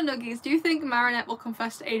 Dino Nuggies, do you think Marinette will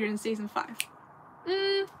confess to Adrien in season 5?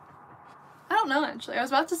 I don't know actually. I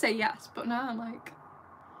was about to say yes, but now I'm like,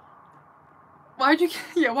 why do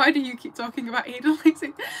you keep talking about Ada,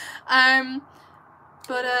 Lacey?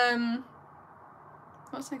 What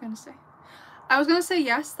was I gonna say? I was gonna say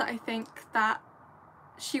yes, that I think that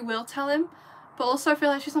she will tell him, but also I feel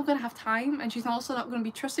like she's not gonna have time, and she's also not gonna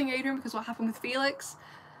be trusting Adrien because what happened with Felix.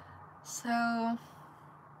 So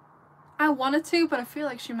I wanted to, but I feel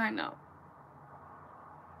like she might not.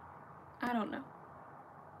 I don't know.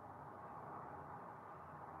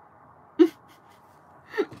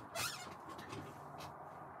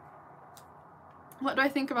 What do I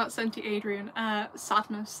think about Senti Adrien?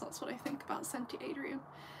 Sadness, that's what I think about Senti Adrien.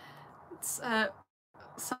 It's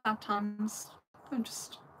sad times. I'm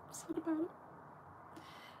just sad about it.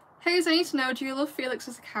 Hayes, I need to know, do you love Felix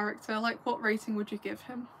as a character? Like, what rating would you give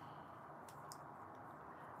him?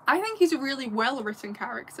 I think he's a really well written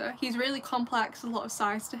character. He's really complex, a lot of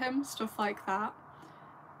sides to him, stuff like that.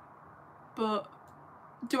 But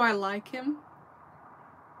do I like him?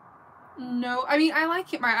 No, I mean, I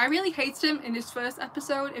like him, right? I really hated him in his first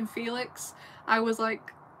episode in Felix. I was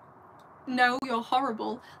like, no, you're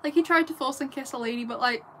horrible. Like, he tried to force and kiss a lady, but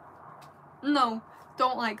like, no,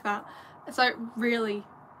 don't like that. So I really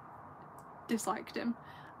disliked him.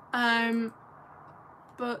 But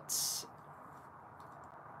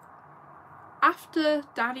after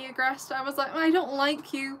Daddy aggressed, I was like, I don't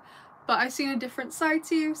like you, but I've seen a different side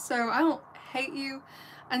to you, so I don't hate you.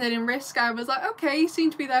 And then in Risk, I was like, okay, you seem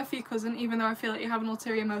to be there for your cousin, even though I feel like you have an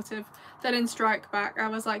ulterior motive. Then in Strike Back, I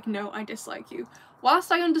was like, no, I dislike you.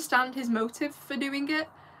 Whilst I understand his motive for doing it,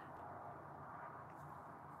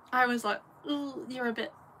 I was like, you're a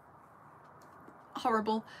bit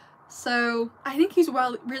horrible. So I think he's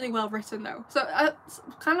really well written though. So that's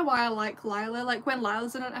kind of why I like Lila. Like when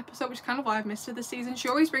Lila's in an episode, which is kind of why I've missed her this season, she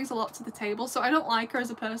always brings a lot to the table. So I don't like her as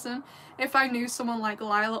a person. If I knew someone like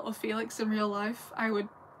Lila or Felix in real life, I would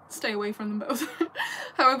stay away from them both.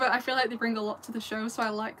 However, I feel like they bring a lot to the show, so I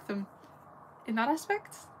like them in that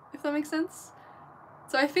aspect, if that makes sense.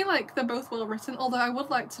 So I feel like they're both well written, although I would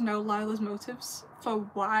like to know Lila's motives for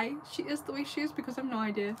why she is the way she is, because I have no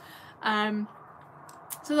idea.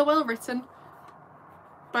 So they're well written,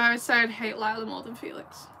 but I would say I'd hate Lila more than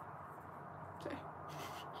Felix. So.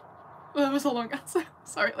 Well, that was a long answer.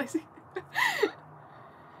 Sorry, Lacey.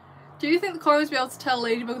 Do you think the Coreys will be able to tell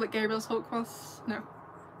Ladybug that Gabriel's Hawkmoth? No.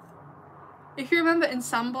 If you remember in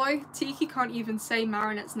Samboy, Tiki can't even say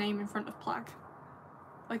Marinette's name in front of Plag.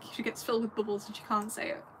 Like, she gets filled with bubbles and she can't say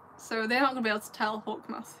it. So they're not going to be able to tell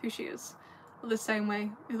Hawkmoth who she is. The same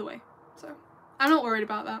way, either way. So I'm not worried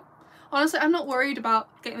about that. Honestly, I'm not worried about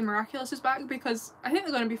getting the Miraculouses back because I think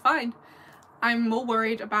they're going to be fine. I'm more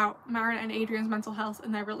worried about Marinette and Adrien's mental health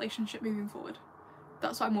and their relationship moving forward.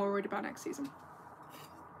 That's what I'm more worried about next season.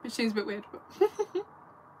 Which seems a bit weird, but...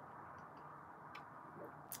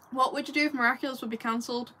 What would you do if Miraculous would be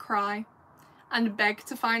cancelled? Cry. and beg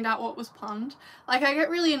to find out what was planned. Like, I get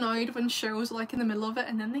really annoyed when shows are like in the middle of it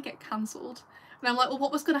and then they get cancelled. And I'm like, well,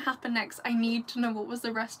 what was going to happen next? I need to know what was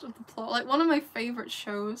the rest of the plot. Like, one of my favourite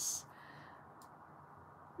shows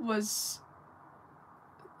was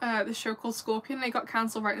this show called Scorpion. It got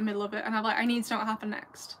cancelled right in the middle of it, and I'm like, I need to know what happened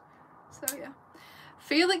next. So yeah.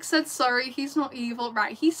 Felix said sorry, he's not evil.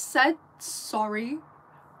 Right, he said sorry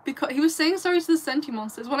because he was saying sorry to the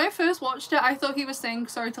Sentimonsters. When I first watched it, I thought he was saying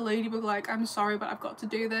sorry to Ladybug, like, I'm sorry, but I've got to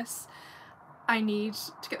do this. I need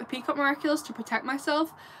to get the Peacock Miraculous to protect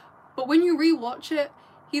myself. But when you rewatch it,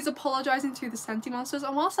 he's apologising to the Sentimonsters,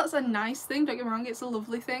 and whilst that's a nice thing, don't get me wrong, it's a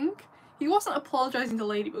lovely thing, he wasn't apologising to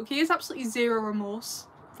Ladybug. He has absolutely zero remorse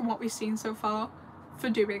from what we've seen so far for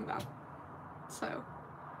doing that. So,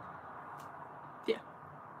 yeah.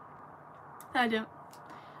 I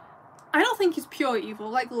don't think he's pure evil,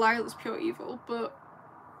 like Lila's pure evil, but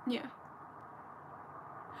yeah.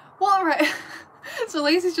 Well, alright. So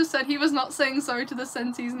Lacey's just said he was not saying sorry to the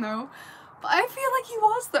Senties, no. But I feel like he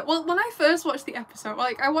was that. Well, when I first watched the episode,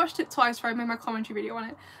 like, I watched it twice before I made my commentary video on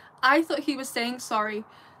it, I thought he was saying sorry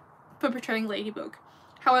for portraying Ladybug.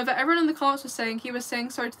 However, everyone in the comments was saying he was saying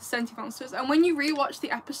sorry to the Sentimonsters, and when you rewatch the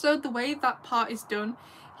episode, the way that part is done,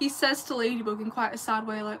 he says to Ladybug in quite a sad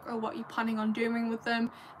way, like, oh, what are you planning on doing with them?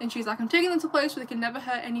 And she's like, I'm taking them to a place where they can never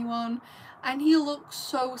hurt anyone. And he looks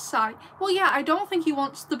so sad. Well, yeah, I don't think he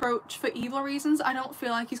wants the brooch for evil reasons. I don't feel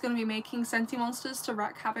like he's going to be making Sentimonsters to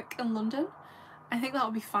wreak havoc in London. I think that'll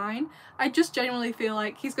be fine. I just genuinely feel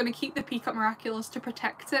like he's going to keep the Peacock Miraculous to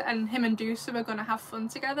protect it, and him and Deucer are going to have fun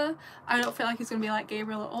together. I don't feel like he's going to be like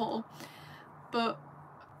Gabriel at all. But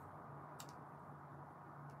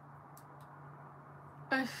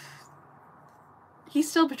he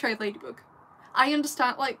still betrayed Ladybug. I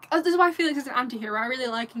understand, like, this is why I feel like he's an anti-hero. I really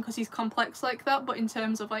like him because he's complex like that, but in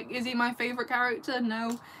terms of, like, is he my favourite character?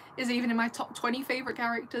 No. Is he even in my top 20 favourite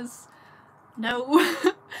characters? No.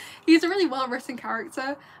 He's a really well written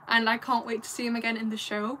character, and I can't wait to see him again in the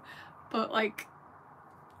show, but, like,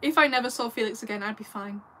 if I never saw Felix again, I'd be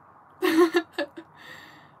fine. You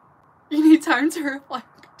need time to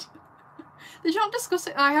reflect. Did you not discuss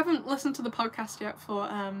it? I haven't listened to the podcast yet for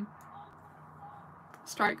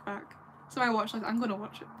Strike Back, so I watched, like, I'm gonna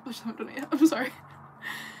watch it. I just haven't done it yet. I'm sorry.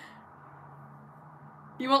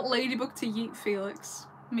 You want Ladybug to yeet Felix?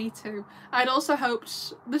 Me too. I'd also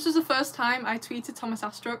hoped, this was the first time I tweeted Thomas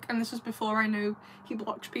Astruc, and this was before I knew he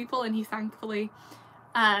blocked people, and he thankfully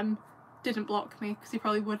didn't block me, because he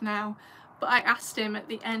probably would now. But I asked him at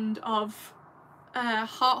the end of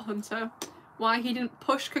Heart Hunter why he didn't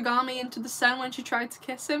push Kagami into the Sen when she tried to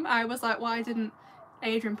kiss him. I was like, why didn't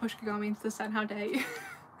Adrien push Kagami into the Sen? How dare you?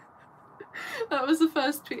 That was the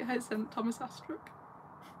first tweet I sent Thomas Astruc.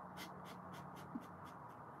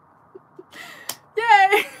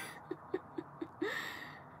 Yay!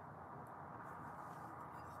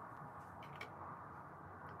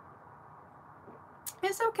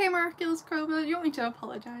 It's okay, Miraculous Cobra. You want me to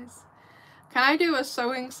apologise? Can I do a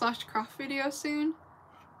sewing/craft video soon?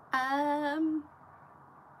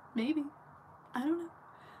 Maybe. I don't know.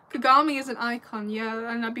 Kagami is an icon,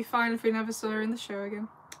 yeah, and I'd be fine if we never saw her in the show again.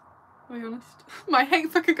 To be honest. My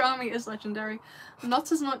hate for Kagami is legendary.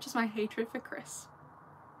 Not as much as my hatred for Chris.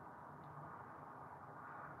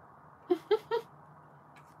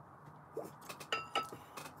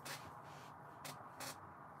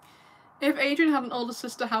 If Adrien had an older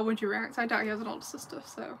sister, how would you react? I doubt he has an older sister,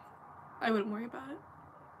 so I wouldn't worry about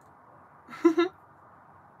it.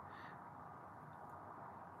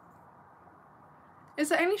 Is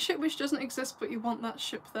there any ship which doesn't exist but you want that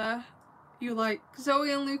ship there? You like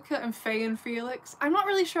Zoe and Luca and Faye and Felix? I'm not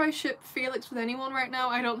really sure I ship Felix with anyone right now.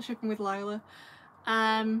 I don't ship him with Lila.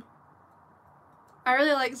 I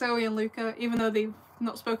really like Zoe and Luca, even though they've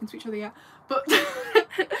not spoken to each other yet. But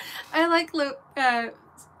I like Luca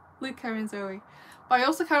and Zoe. But I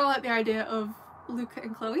also kind of like the idea of Luca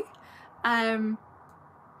and Chloe. And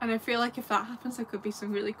I feel like if that happens, there could be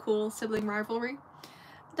some really cool sibling rivalry.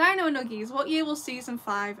 Dino Nuggies, what year will season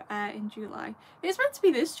 5 air in July? It's meant to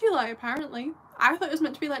be this July, apparently. I thought it was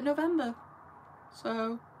meant to be like November.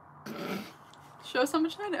 So, shows how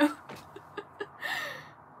much I know.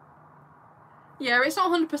 Yeah, it's not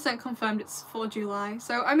 100% confirmed it's for July.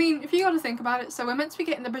 So, I mean, if you got to think about it, so we're meant to be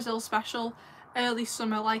getting the Brazil special early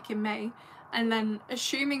summer, like in May. And then,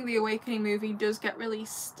 assuming the Awakening movie does get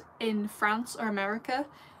released in France or America,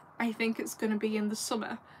 I think it's going to be in the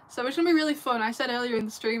summer. So it's going to be really fun. I said earlier in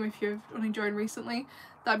the stream, if you've only joined recently,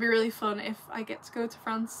 that'd be really fun if I get to go to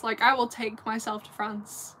France. Like, I will take myself to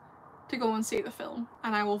France to go and see the film,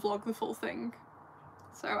 and I will vlog the full thing.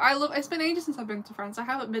 So it's been ages since I've been to France. I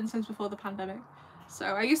haven't been since before the pandemic. So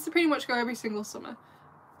I used to pretty much go every single summer.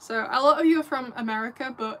 So a lot of you are from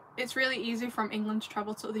America, but it's really easy from England to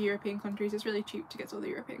travel to other European countries. It's really cheap to get to other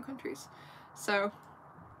European countries. So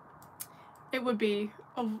it would be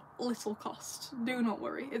of little cost. Do not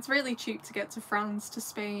worry. It's really cheap to get to France, to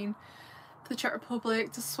Spain, to the Czech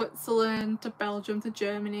Republic, to Switzerland, to Belgium, to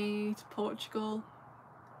Germany, to Portugal.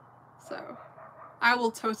 So I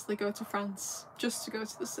will totally go to France just to go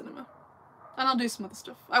to the cinema. And I'll do some other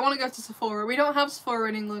stuff. I want to go to Sephora. We don't have Sephora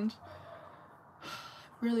in England. I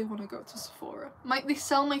really want to go to Sephora. They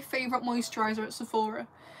sell my favourite moisturiser at Sephora.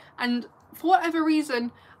 And for whatever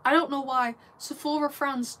reason, I don't know why, Sephora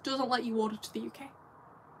France doesn't let you order to the UK.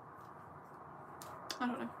 I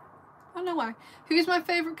don't know. I don't know why. Who's my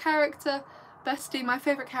favourite character? Bestie, my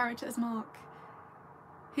favourite character is Mark.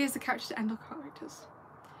 He is the character to end all characters.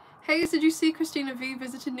 Hey, did you see Christina V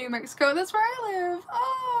visited New Mexico? That's where I live.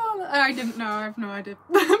 Oh, I didn't know. I have no idea.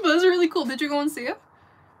 But that's really cool. Did you go and see her?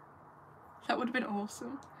 That would have been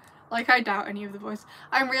awesome. Like, I doubt any of the voice.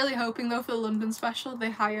 I'm really hoping, though, for the London special,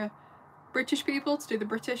 they hire British people to do the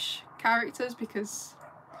British characters, because,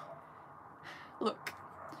 look,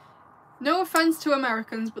 no offence to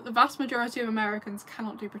Americans, but the vast majority of Americans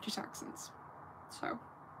cannot do British accents. So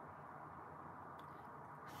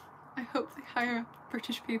I hope they hire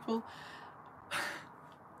British people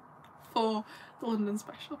for the London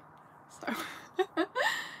special. So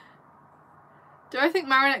do I think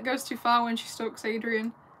Marinette goes too far when she stalks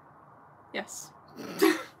Adrian? Yes.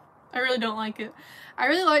 I really don't like it. I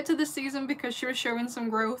really liked her this season because she was showing some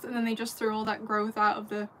growth, and then they just threw all that growth out of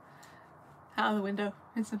the window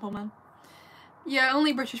in Simple Man. Yeah,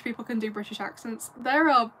 only British people can do British accents. There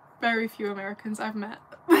are very few Americans I've met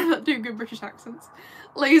that do good British accents.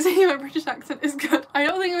 Lazy, my British accent is good. I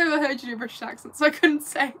don't think I've ever heard you do British accents, so I couldn't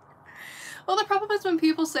say. Well, the problem is when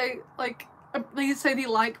people say, like, they say they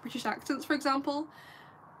like British accents, for example.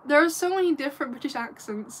 There are so many different British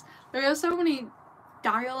accents. There are so many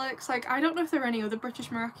dialects. Like, I don't know if there are any other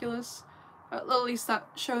British Miraculous, at least that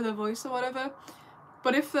show their voice or whatever.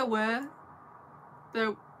 But if there were,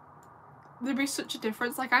 there'd be such a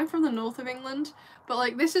difference. Like, I'm from the north of England, but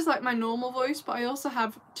like this is like my normal voice, but I also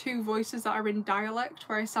have two voices that are in dialect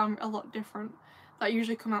where I sound a lot different, that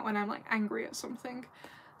usually come out when I'm like angry at something.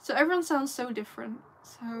 So everyone sounds so different.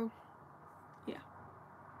 So yeah.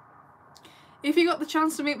 If you got the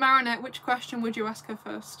chance to meet Marinette, which question would you ask her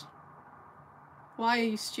first? Why are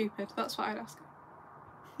you stupid? That's what I'd ask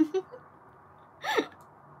her.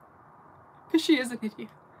 Because she is an idiot.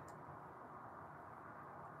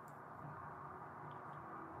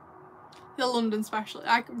 The London special.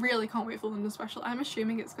 I really can't wait for the London special. I'm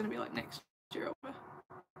assuming it's going to be like next year over.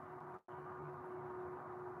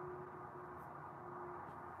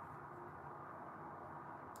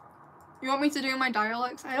 You want me to do my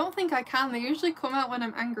dialects? I don't think I can. They usually come out when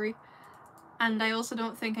I'm angry. And I also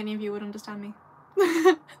don't think any of you would understand me.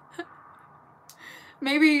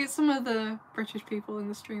 Maybe some of the British people in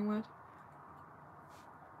the stream would.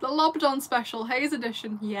 The Lobdon special, Hayes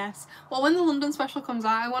edition, yes. Well, when the London special comes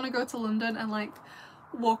out, I want to go to London and like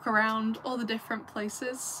walk around all the different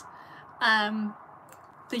places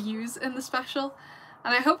they use in the special.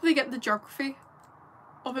 And I hope they get the geography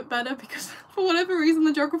of it better, because for whatever reason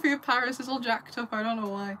the geography of Paris is all jacked up. I don't know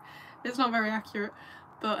why. It's not very accurate.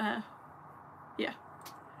 But yeah.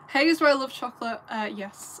 Hayes, where I love chocolate.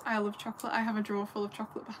 Yes, I love chocolate. I have a drawer full of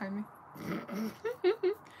chocolate behind me.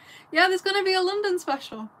 Yeah, there's gonna be a London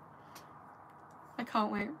special. I can't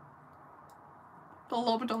wait. The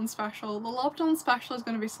Lobdon special. The Lobdon special is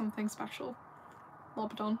gonna be something special.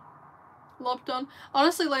 Lobdon. Lobdon.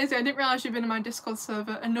 Honestly, Lazy, I didn't realise you'd been in my Discord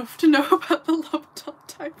server enough to know about the Lobdon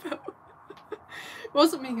typo. It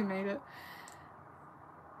wasn't me who made it.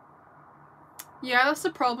 Yeah, that's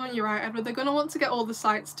the problem, you're right, Edward. They're going to want to get all the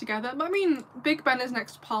sites together. But I mean, Big Ben is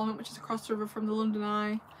next to Parliament, which is across the river from the London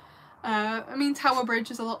Eye. I mean, Tower Bridge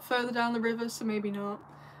is a lot further down the river, so maybe not.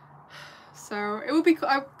 So it would be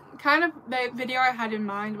kind of the video I had in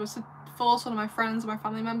mind was to force one of my friends or my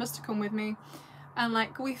family members to come with me, and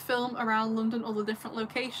like we film around London, all the different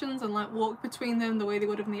locations, and like walk between them the way they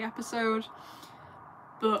would have in the episode.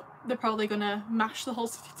 But they're probably gonna mash the whole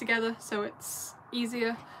city together, so it's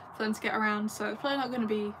easier for them to get around. So it's probably not going to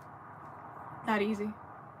be that easy.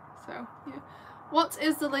 So yeah. What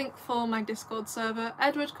is the link for my Discord server?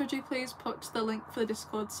 Edward, could you please put the link for the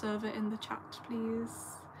Discord server in the chat,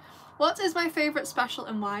 please? What is my favourite special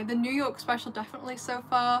and why? The New York special definitely so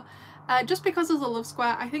far. Just because of the Love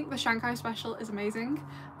Square. I think the Shanghai special is amazing.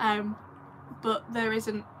 But there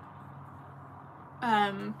isn't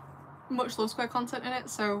much Love Square content in it,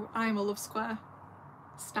 so I'm a Love Square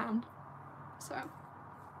stan. So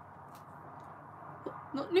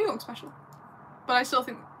not New York special, but I still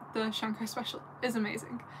think the Shanghai special is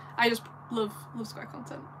amazing. I just love Square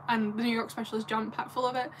content, and the New York special is jam-packed full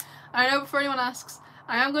of it. I know before anyone asks,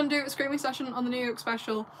 I am going to do a screaming session on the New York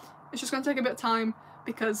special. It's just going to take a bit of time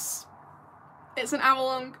because it's an hour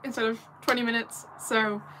long instead of 20 minutes,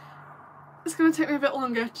 so it's going to take me a bit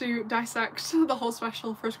longer to dissect the whole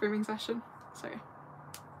special for a screaming session. So yeah.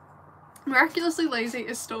 Miraculously Lazy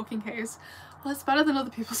is stalking Hayes. Well, it's better than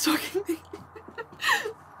other people stalking me.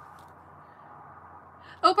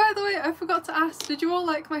 Oh, by the way, I forgot to ask, did you all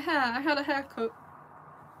like my hair? I had a haircut.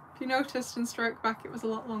 If you noticed in Stroke Back, it was a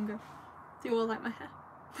lot longer. Do you all like my hair?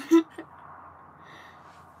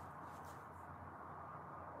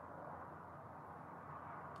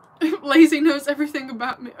 Lazy knows everything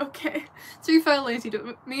about me. Okay. To be fair,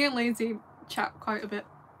 me and Lazy chat quite a bit.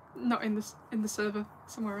 Not in the server,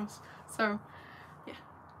 somewhere else. So, yeah.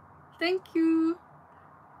 Thank you.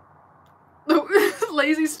 Oh,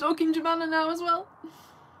 Lazy's stalking Jemana now as well.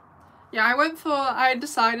 Yeah, I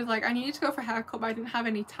decided like I needed to go for a haircut, but I didn't have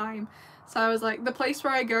any time. So I was like, the place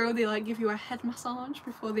where I go, they like give you a head massage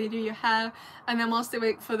before they do your hair, and then whilst they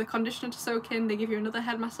wait for the conditioner to soak in, they give you another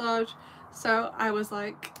head massage. So I was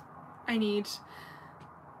like, I need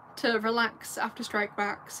to relax after Strike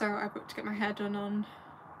Back, so I booked to get my hair done on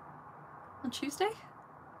Tuesday?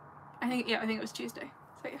 I think it was Tuesday.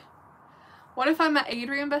 So yeah. What if I met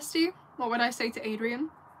Adrian, bestie? What would I say to Adrian?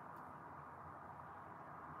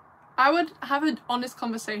 I would have an honest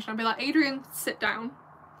conversation. I'd be like, Adrian, sit down.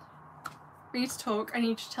 We need to talk. I need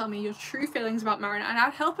you to tell me your true feelings about Marinette, and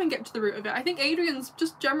I'd help him get to the root of it. I think Adrian's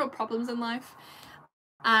just general problems in life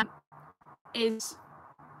is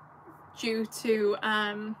due to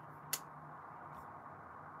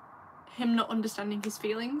him not understanding his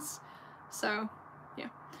feelings. So yeah.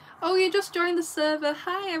 Oh, you just joined the server.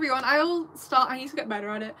 Hi everyone. I need to get better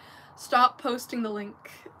at it. Start posting the link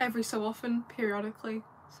every so often, periodically,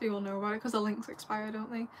 so you'll know about it, because the links expire,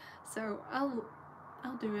 don't they? So I'll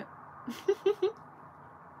do it.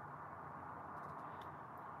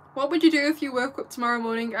 What would you do if you woke up tomorrow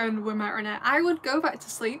morning and were Marinette? I would go back to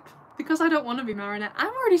sleep, because I don't want to be Marinette.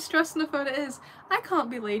 I'm already stressed enough what it is. I can't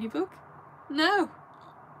be Ladybug. No.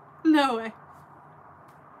 No way.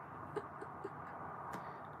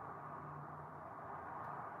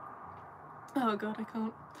 Oh god, I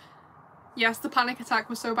can't. Yes, the panic attack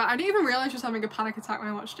was so bad. I didn't even realise she was having a panic attack when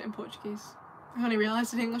I watched it in Portuguese. I only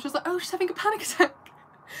realised in English. I was like, oh, she's having a panic attack.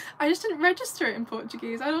 I just didn't register it in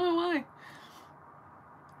Portuguese. I don't know why.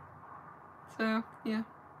 So, yeah.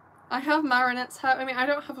 I have Marinette's hair. I mean, I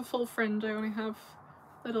don't have a full fringe. I only have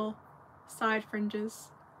little side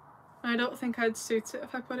fringes. I don't think I'd suit it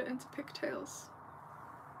if I put it into pigtails.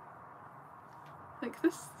 Like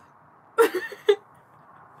this.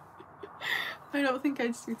 I don't think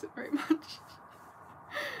I'd suit it very much.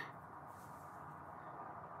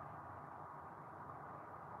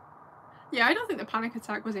 Yeah, I don't think the panic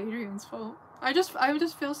attack was Adrian's fault. I just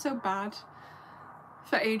feel so bad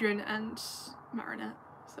for Adrian and Marinette,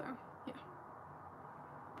 so yeah.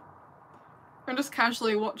 I'm just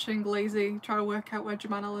casually watching Lazy try to work out where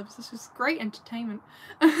Jemana lives. This is great entertainment.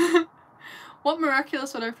 What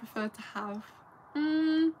Miraculous would I prefer to have?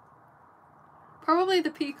 Probably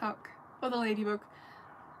the Peacock or the Ladybug,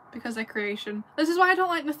 because they're creation. This is why I don't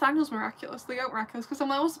like Nathaniel's Miraculous, the Goat Miraculous, because I'm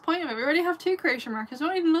like, what's the point of it? We already have 2 creation Miraculous, we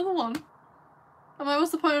don't need another one. I'm like,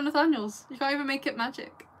 what's the point of Nathaniel's? You can't even make it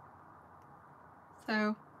magic.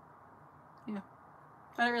 So, yeah.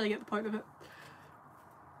 I don't really get the point of it.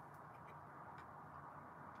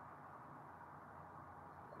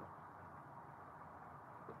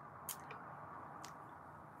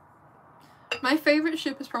 My favourite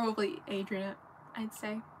ship is probably Adrianette, I'd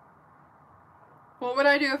say. What would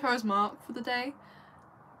I do if I was Mark for the day?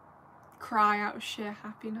 Cry out of sheer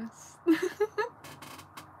happiness.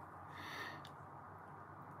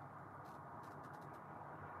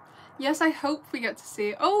 Yes, I hope we get to see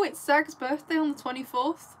it. Oh, it's Zag's birthday on the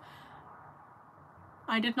 24th.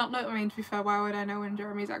 I did not know. I mean, to be fair, why would I know when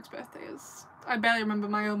Jeremy Zag's birthday is? I barely remember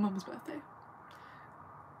my own mum's birthday.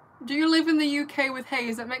 Do you live in the UK with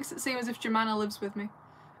Hayes? That makes it seem as if Jemana lives with me.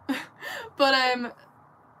 But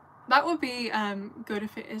that would be good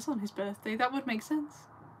if it is on his birthday. That would make sense.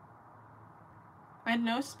 I didn't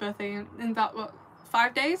know it's his birthday in that, what,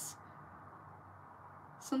 5 days?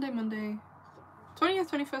 Sunday, Monday,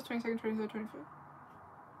 20th, 21st, 22nd, 23rd, 24th.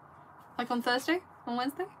 Like on Thursday? On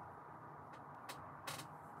Wednesday?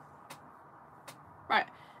 Right.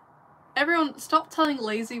 Everyone, stop telling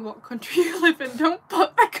Lazy what country you live in. Don't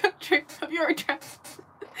put a country of your address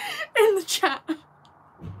in the chat.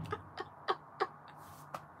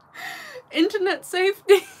 Internet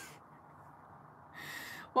safety.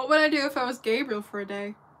 What would I do if I was Gabriel for a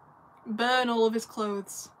day? Burn all of his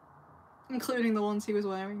clothes, including the ones he was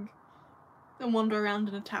wearing, and wander around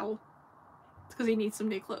in a towel. It's because he needs some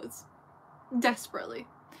new clothes. Desperately.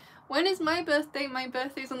 When is my birthday? My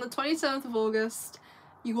birthday's on the 27th of August.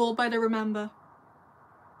 You all better remember.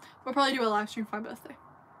 We'll probably do a live stream for my birthday.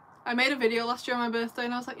 I made a video last year on my birthday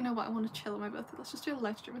and I was like, you know what, I want to chill on my birthday. Let's just do a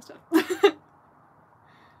live stream instead.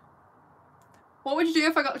 What would you do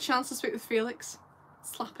if I got a chance to speak with Felix?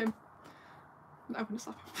 Slap him. No, I'm gonna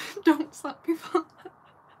slap him. Don't slap people.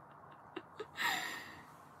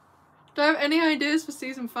 Do I have any ideas for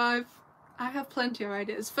season 5? I have plenty of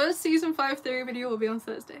ideas. First season 5 theory video will be on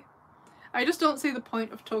Thursday. I just don't see the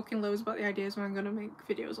point of talking loads about the ideas when I'm gonna make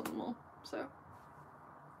videos on them all. So,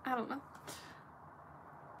 I don't know.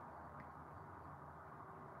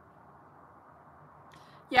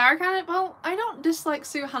 Yeah, I kind of, well, I don't dislike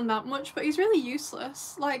Suhan that much, but he's really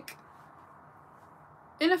useless. Like,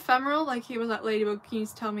 in Ephemeral, like, he was like, Ladybug, can you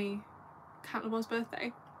tell me Catnamon's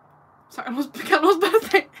birthday? Sorry, Catnamon's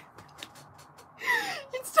birthday.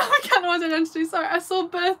 It's tell me Catnamon's identity. Sorry, I saw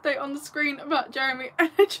birthday on the screen about Jeremy, and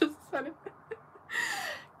I just said it.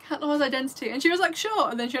 Catnamon's identity. And she was like, sure,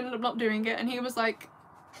 and then she ended up not doing it, and he was like,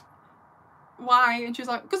 why? And she was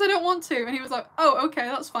like, because I don't want to. And he was like, oh, okay,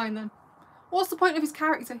 that's fine then. What's the point of his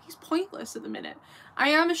character? He's pointless at the minute. I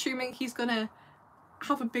am assuming he's gonna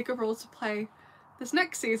have a bigger role to play this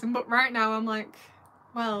next season, but right now I'm like,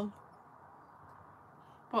 well,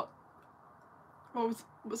 what's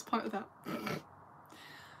the point of that?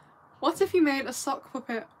 What if you made a sock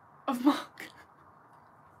puppet of Mark?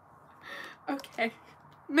 Okay,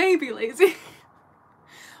 maybe, Lazy.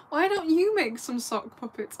 Why don't you make some sock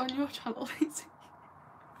puppets on your channel, Lazy?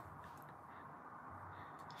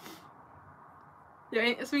 Yeah,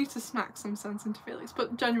 it's me to smack some sense into Felix,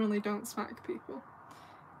 but genuinely don't smack people.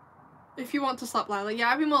 If you want to slap Lila, yeah,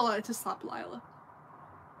 I'd be more likely to slap Lila.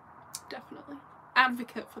 Definitely.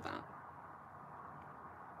 Advocate for that.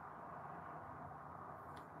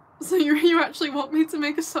 So you actually want me to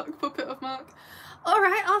make a sock puppet of Mark?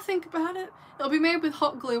 Alright, I'll think about it. It'll be made with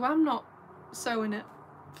hot glue. I'm not sewing it.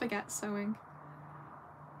 Forget sewing.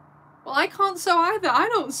 Well, I can't sew either. I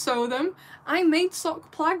don't sew them. I made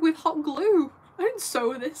sock plag with hot glue. I didn't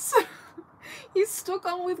sew this. He's stuck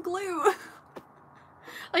on with glue.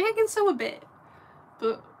 Like, I can sew a bit,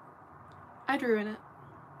 but I'd ruin it.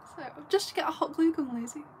 So, just get a hot glue gun,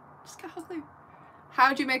 Lazy. Just get hot glue.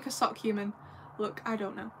 How do you make a sock human? Look, I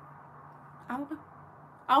don't know. I don't know.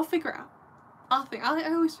 I'll figure it out.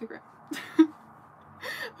 I always figure it out.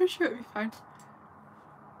 I'm sure it'll be fine.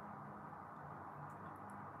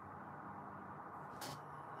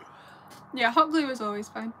 Yeah, hot glue is always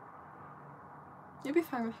fine. You'll be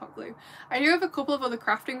fine with hot glue. I do have a couple of other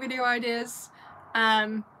crafting video ideas.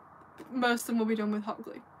 Most of them will be done with hot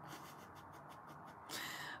glue.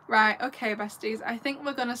 Right, okay, besties. I think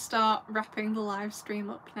we're gonna start wrapping the live stream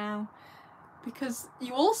up now. Because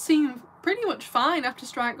you all seem pretty much fine after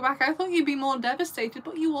Strike Back. I thought you'd be more devastated,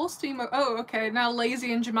 but you all seem... Oh, okay, now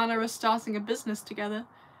Lazy and Jemana are starting a business together.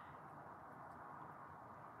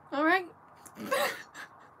 Alright.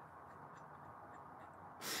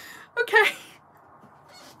 Okay.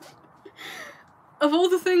 Of all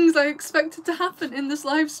the things I expected to happen in this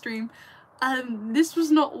live stream, this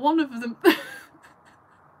was not one of them.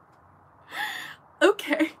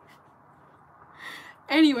 Okay.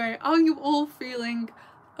 Anyway, are you all feeling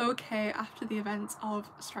okay after the events of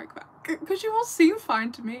Strike Back? Because you all seem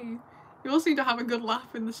fine to me. You all seem to have a good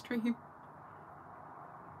laugh in the stream.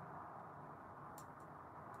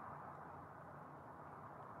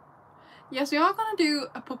 Yes, we are going to do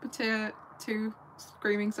a Puppeteer 2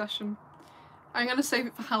 screaming session. I'm going to save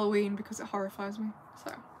it for Halloween because it horrifies me,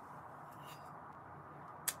 so.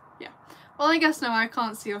 Yeah. Well, I guess now I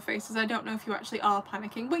can't see your faces. I don't know if you actually are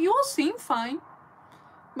panicking, but you all seem fine.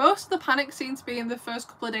 Most of the panic seems to be in the first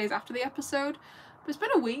couple of days after the episode, but it's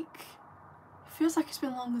been a week. It feels like it's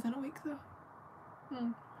been longer than a week,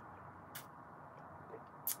 though.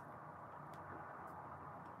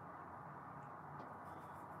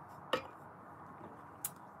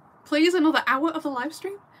 Please, another hour of a live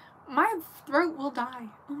stream? My throat will die.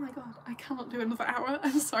 Oh my god, I cannot do another hour.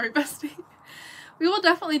 I'm sorry, bestie. We will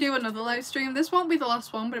definitely do another live stream. This won't be the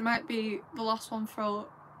last one, but it might be the last one for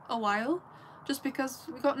a while. Just because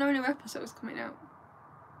we've got no new episodes coming out.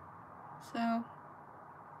 So,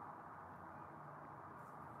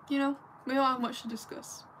 you know, we don't have much to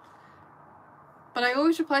discuss. But I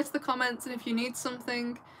always reply to the comments, and if you need something,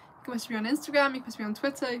 you can message me on Instagram, you can message me on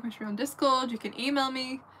Twitter, you can message me on Discord, you can email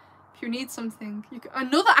me. If you need something, you can...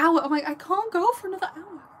 Another hour? I'm like, I can't go for another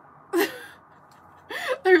hour.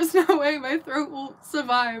 There is no way my throat will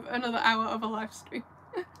survive another hour of a live stream.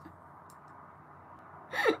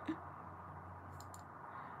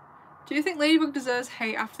 Do you think Ladybug deserves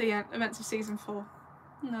hate after the events of season 4?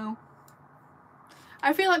 No.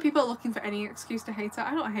 I feel like people are looking for any excuse to hate her.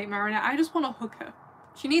 I don't hate Marinette, I just want to hug her.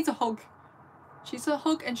 She needs a hug. She needs a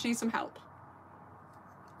hug and she needs some help.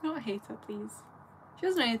 I don't hate her, please. She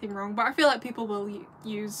hasn't done anything wrong, but I feel like people will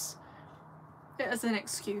use it as an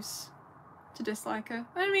excuse to dislike her.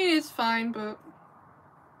 I mean, it's fine, but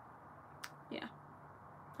yeah,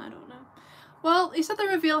 I don't know. Well, you said the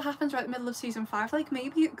reveal happens right in the middle of season 5. Like,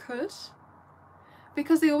 maybe it could,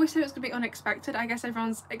 because they always say it's gonna be unexpected. I guess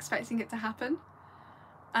everyone's expecting it to happen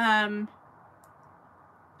at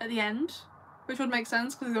the end, which would make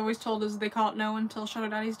sense because they always told us they can't know until Shadow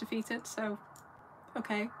Daddy's defeated. So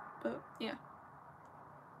okay, but yeah.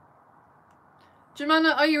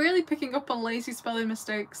 Jemana, are you really picking up on lazy spelling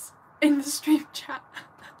mistakes in the stream chat?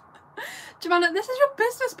 Jemana, this is your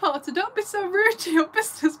business partner. Don't be so rude to your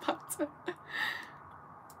business partner.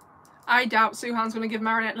 I doubt Suhan's going to give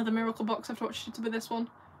Marinette another miracle box after what she did with this one.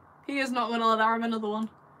 He is not going to let her have another one.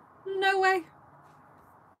 No way.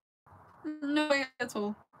 No way at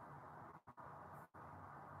all.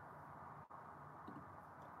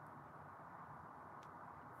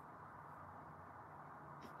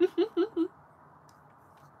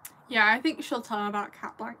 Yeah, I think she'll tell him about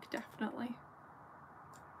Cat Blanc, definitely.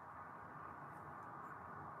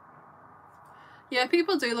 Yeah,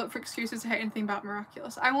 people do look for excuses to hate anything about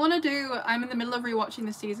Miraculous. I'm in the middle of rewatching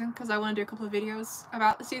the season because I want to do a couple of videos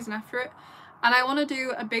about the season after it. And I want to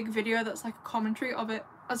do a big video that's like a commentary of it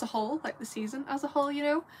as a whole, like the season as a whole, you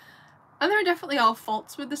know? And there definitely are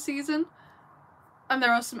faults with the season. And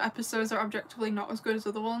there are some episodes that are objectively not as good as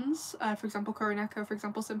other ones. For example, Kuroneko, for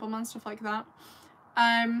example, Simple Man, stuff like that.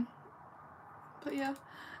 But yeah.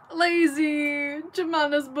 Lazy!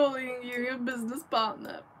 Jemana's bullying you, your business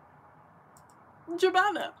partner.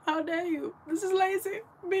 Jemana, how dare you? This is Lazy.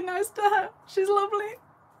 Be nice to her. She's lovely.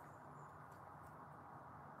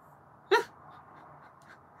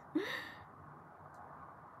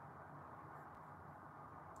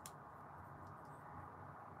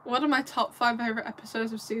 What are my top 5 favourite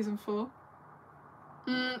episodes of season 4?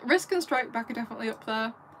 Risk and Strike Back are definitely up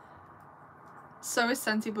there. So is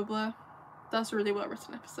Senti Bubbler. That's a really well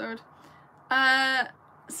written episode.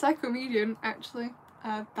 Psychomedian, actually.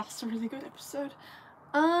 That's a really good episode.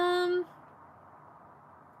 I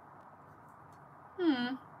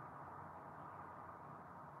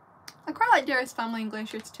quite like Dearest Family and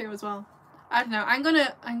Glaciers 2 as well. I don't know. I'm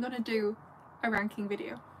gonna do a ranking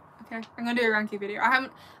video. Okay, I'm gonna do a ranking video.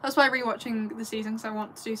 That's why I'm rewatching the season because I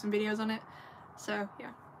want to do some videos on it. So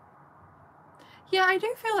yeah. Yeah, I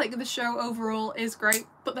do feel like the show overall is great,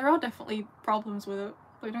 but there are definitely problems with it.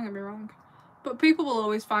 Like, don't get me wrong. But people will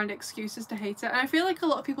always find excuses to hate it. And I feel like a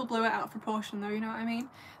lot of people blow it out of proportion though, you know what I mean?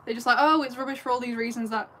 They're just like, oh, it's rubbish for all these reasons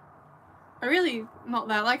that are really not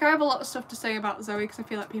there. Like, I have a lot of stuff to say about Zoe because I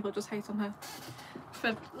feel like people just hate on her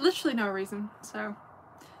for literally no reason. So,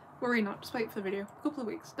 worry not. Just wait for the video. A couple of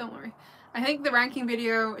weeks. Don't worry. I think the ranking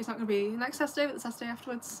video is not going to be next Saturday, but the Saturday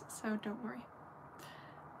afterwards. So, don't worry.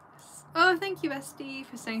 Oh, thank you, Bestie,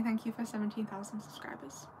 for saying thank you for 17,000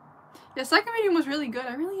 subscribers. Yeah, second medium was really good.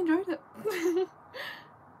 I really enjoyed it.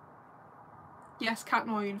 Yes, Cat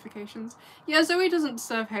Noir unifications. Yeah, Zoe doesn't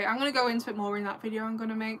deserve hate. I'm going to go into it more in that video I'm going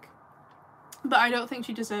to make. But I don't think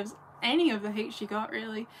she deserves any of the hate she got,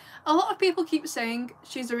 really. A lot of people keep saying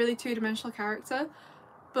she's a really two-dimensional character,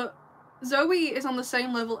 but Zoe is on the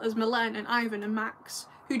same level as Milen and Ivan and Max,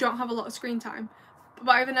 who don't have a lot of screen time.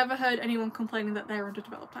 But I've never heard anyone complaining that they're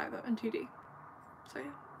underdeveloped either in 2D. So yeah.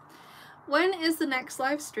 When is the next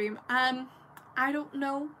live stream? I don't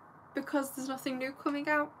know, because there's nothing new coming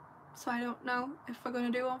out. So I don't know if we're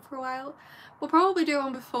going to do one for a while. We'll probably do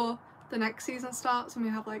one before the next season starts and we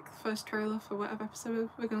have like the first trailer for whatever episode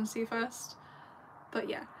we're going to see first. But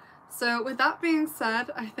yeah. So with that being said,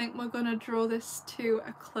 I think we're going to draw this to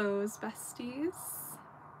a close, besties.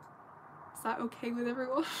 Is that okay with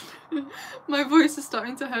everyone? My voice is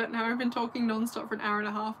starting to hurt now. I've been talking non-stop for an hour and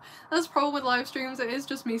a half. That's the problem with live streams. It is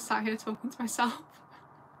just me sat here talking to myself.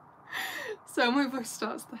 So my voice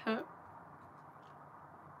starts to hurt.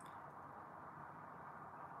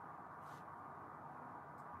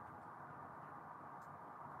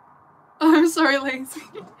 Oh, I'm sorry, Lazy.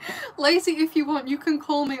 Lazy, if you want, you can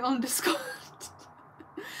call me on Discord.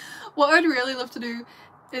 What I'd really love to do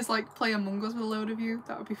is like play Among Us with a load of you.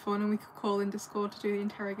 That would be fun, and we could call in Discord to do the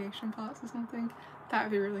interrogation parts or something. That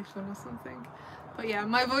would be really fun or something. But yeah,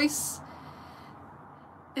 my voice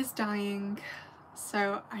is dying,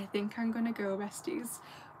 so I think I'm gonna go, besties.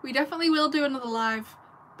 We definitely will do another live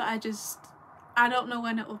but I don't know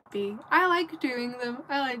when it will be. I like doing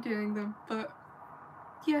them, but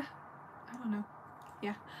yeah, I don't know.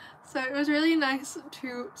 Yeah, so it was really nice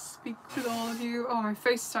to speak with all of you. Oh, my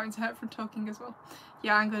face is starting to hurt from talking as well.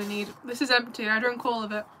 Yeah, I'm gonna need, this is empty, I drank all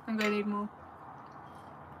of it, I'm gonna need more.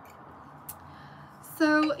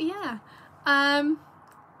 So yeah, I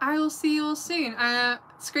will see you all soon.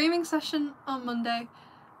 Screaming session on Monday,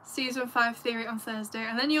 season 5 theory on Thursday,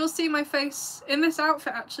 and then you'll see my face in this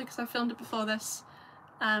outfit actually, because I filmed it before this,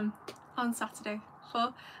 on Saturday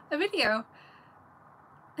for a video.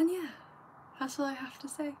 And yeah, that's all I have to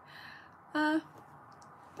say. Bye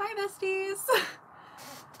besties!